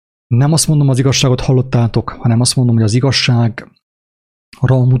 Nem azt mondom, az igazságot hallottátok, hanem azt mondom, hogy az igazságra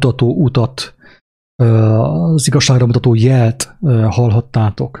mutató utat, az igazságra mutató jelt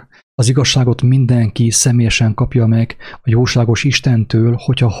hallhattátok. Az igazságot mindenki személyesen kapja meg a jóságos Istentől,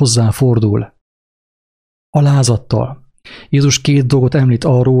 hogyha hozzáfordul. Alázattal. Jézus 2 dolgot említ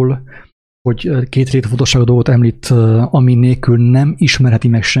arról, hogy 2 létfontosságú dolgot említ, ami nélkül nem ismerheti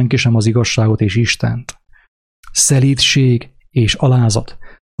meg senki sem az igazságot és Istent. Szelídség és alázat.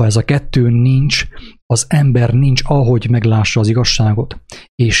 Ha ez a 2 nincs, az ember nincs, ahogy meglássa az igazságot,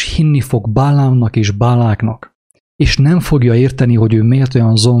 és hinni fog Bálámnak és Báláknak, és nem fogja érteni, hogy ő miért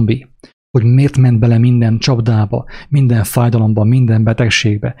olyan zombi, hogy miért ment bele minden csapdába, minden fájdalomba, minden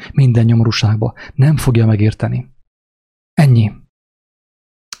betegségbe, minden nyomorúságba. Nem fogja megérteni. Ennyi.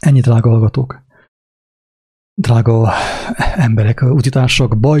 Ennyi, drága hallgatók. Drága emberek,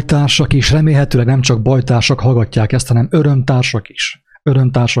 utitársak, bajtársak, és remélhetőleg nem csak bajtársak hallgatják ezt, hanem örömtársak is.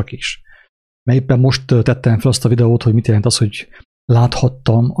 Örömtársak is. Mert éppen most tettem fel azt a videót, hogy mit jelent az, hogy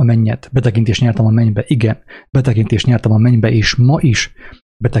láthattam a mennyet, betekintést nyertem a mennybe. Igen, betekintést nyertem a mennybe, és ma is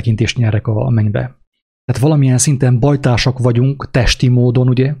betekintést nyerek a mennybe. Tehát valamilyen szinten bajtársak vagyunk, testi módon,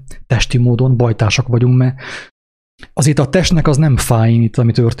 ugye? Testi módon bajtársak vagyunk, mert azért a testnek az nem fáj itt,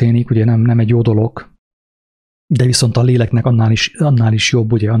 ami történik, ugye nem egy jó dolog, de viszont a léleknek annál is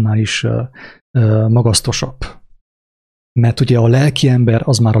jobb, ugye, annál is magasztosabb. Mert ugye a lelki ember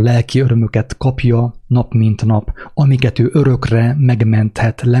az már a lelki örömöket kapja nap mint nap, amiket ő örökre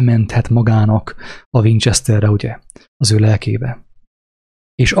megmenthet, lementhet magának a Winchesterre, ugye, az ő lelkébe.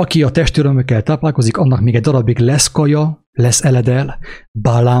 És aki a testi örömökkel táplálkozik, annak még egy darabig lesz kaja, lesz eledel,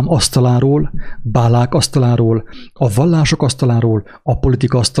 Bálám asztaláról, Bálák asztaláról, a vallások asztaláról, a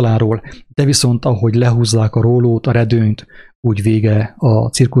politika asztaláról, de viszont ahogy lehúzzák a rólót, a redőnyt, úgy vége a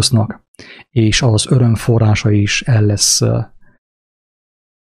cirkusznak, és az öröm forrása is el lesz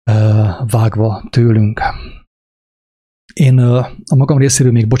vágva tőlünk. Én a magam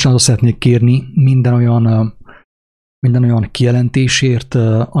részéről még bocsánatot szeretnék kérni minden olyan kijelentésért,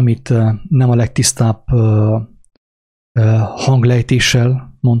 amit nem a legtisztább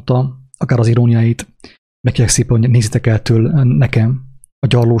hanglejtéssel mondta, akár az iróniáit. Megkérlek szépen, hogy nézzétek el nekem a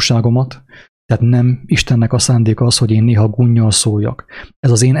gyarlóságomat. Tehát nem Istennek a szándéka az, hogy én néha gunnyal szóljak.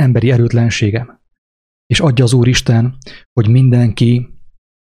 Ez az én emberi erőtlenségem. És adja az Úristen, hogy mindenki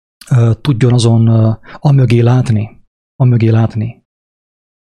tudjon azon amögé látni,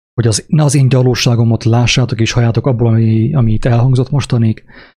 hogy ne az én gyarlóságomot lássátok és halljátok abból, amit elhangzott mostanig,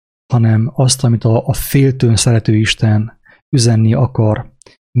 hanem azt, amit a féltőn szerető Isten üzenni akar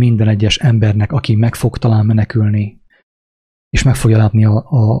minden egyes embernek, aki meg fog talán menekülni, és meg fogja látni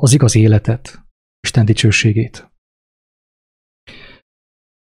az igazi életet, Isten dicsőségét.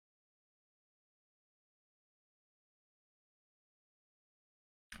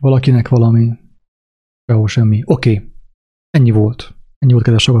 Valakinek valami? Sehol semmi. Oké. Ennyi volt. Ennyi volt,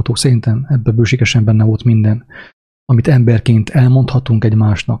 kedves hallgatók. Szerintem ebben bőségesen benne volt minden, amit emberként elmondhatunk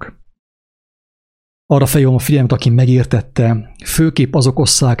egymásnak. Arra felhívom a figyelmet, aki megértette, főképp azok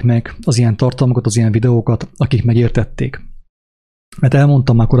osszák meg az ilyen tartalmakat, az ilyen videókat, akik megértették. Mert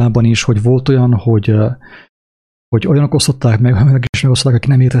elmondtam már korábban is, hogy volt olyan, hogy olyanok osztották meg is megosztották, akik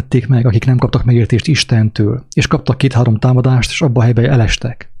nem értették meg, akik nem kaptak megértést Istentől, és kaptak 2-3 támadást, és abba a helyben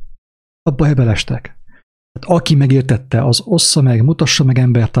elestek. Tehát aki megértette, az ossza meg, mutassa meg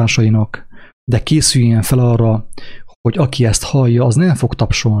embertársainak, de készüljen fel arra, hogy aki ezt hallja, az nem fog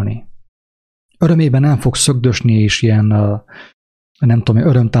tapsolni. Örömében nem fog szögdösni és ilyen, nem tudom,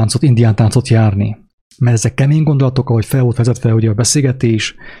 örömtáncot, indiántáncot járni. Mert ezek kemény gondolatok, ahogy fel volt vezetve ugye a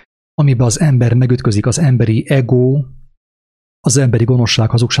beszélgetés, amiben az ember megütközik, az emberi ego, az emberi gonoszság,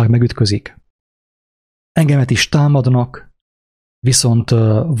 hazugság megütközik. Engemet is támadnak, viszont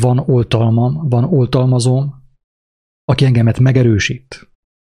van oltalmam, van oltalmazóm, aki engemet megerősít.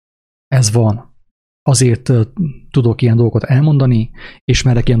 Ez van. Azért tudok ilyen dolgokat elmondani, és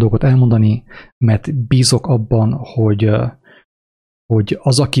merek ilyen dolgokat elmondani, mert bízok abban, hogy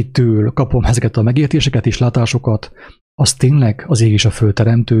az, akitől kapom ezeket a megértéseket és látásokat, az tényleg az ég és a föld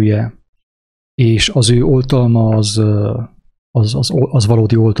teremtője, és az ő oltalma az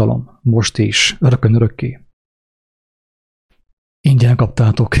valódi oltalom, most is, örökön örökké. Ingyen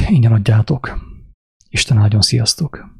kaptátok, ingyen adjátok. Isten áldjon, sziasztok!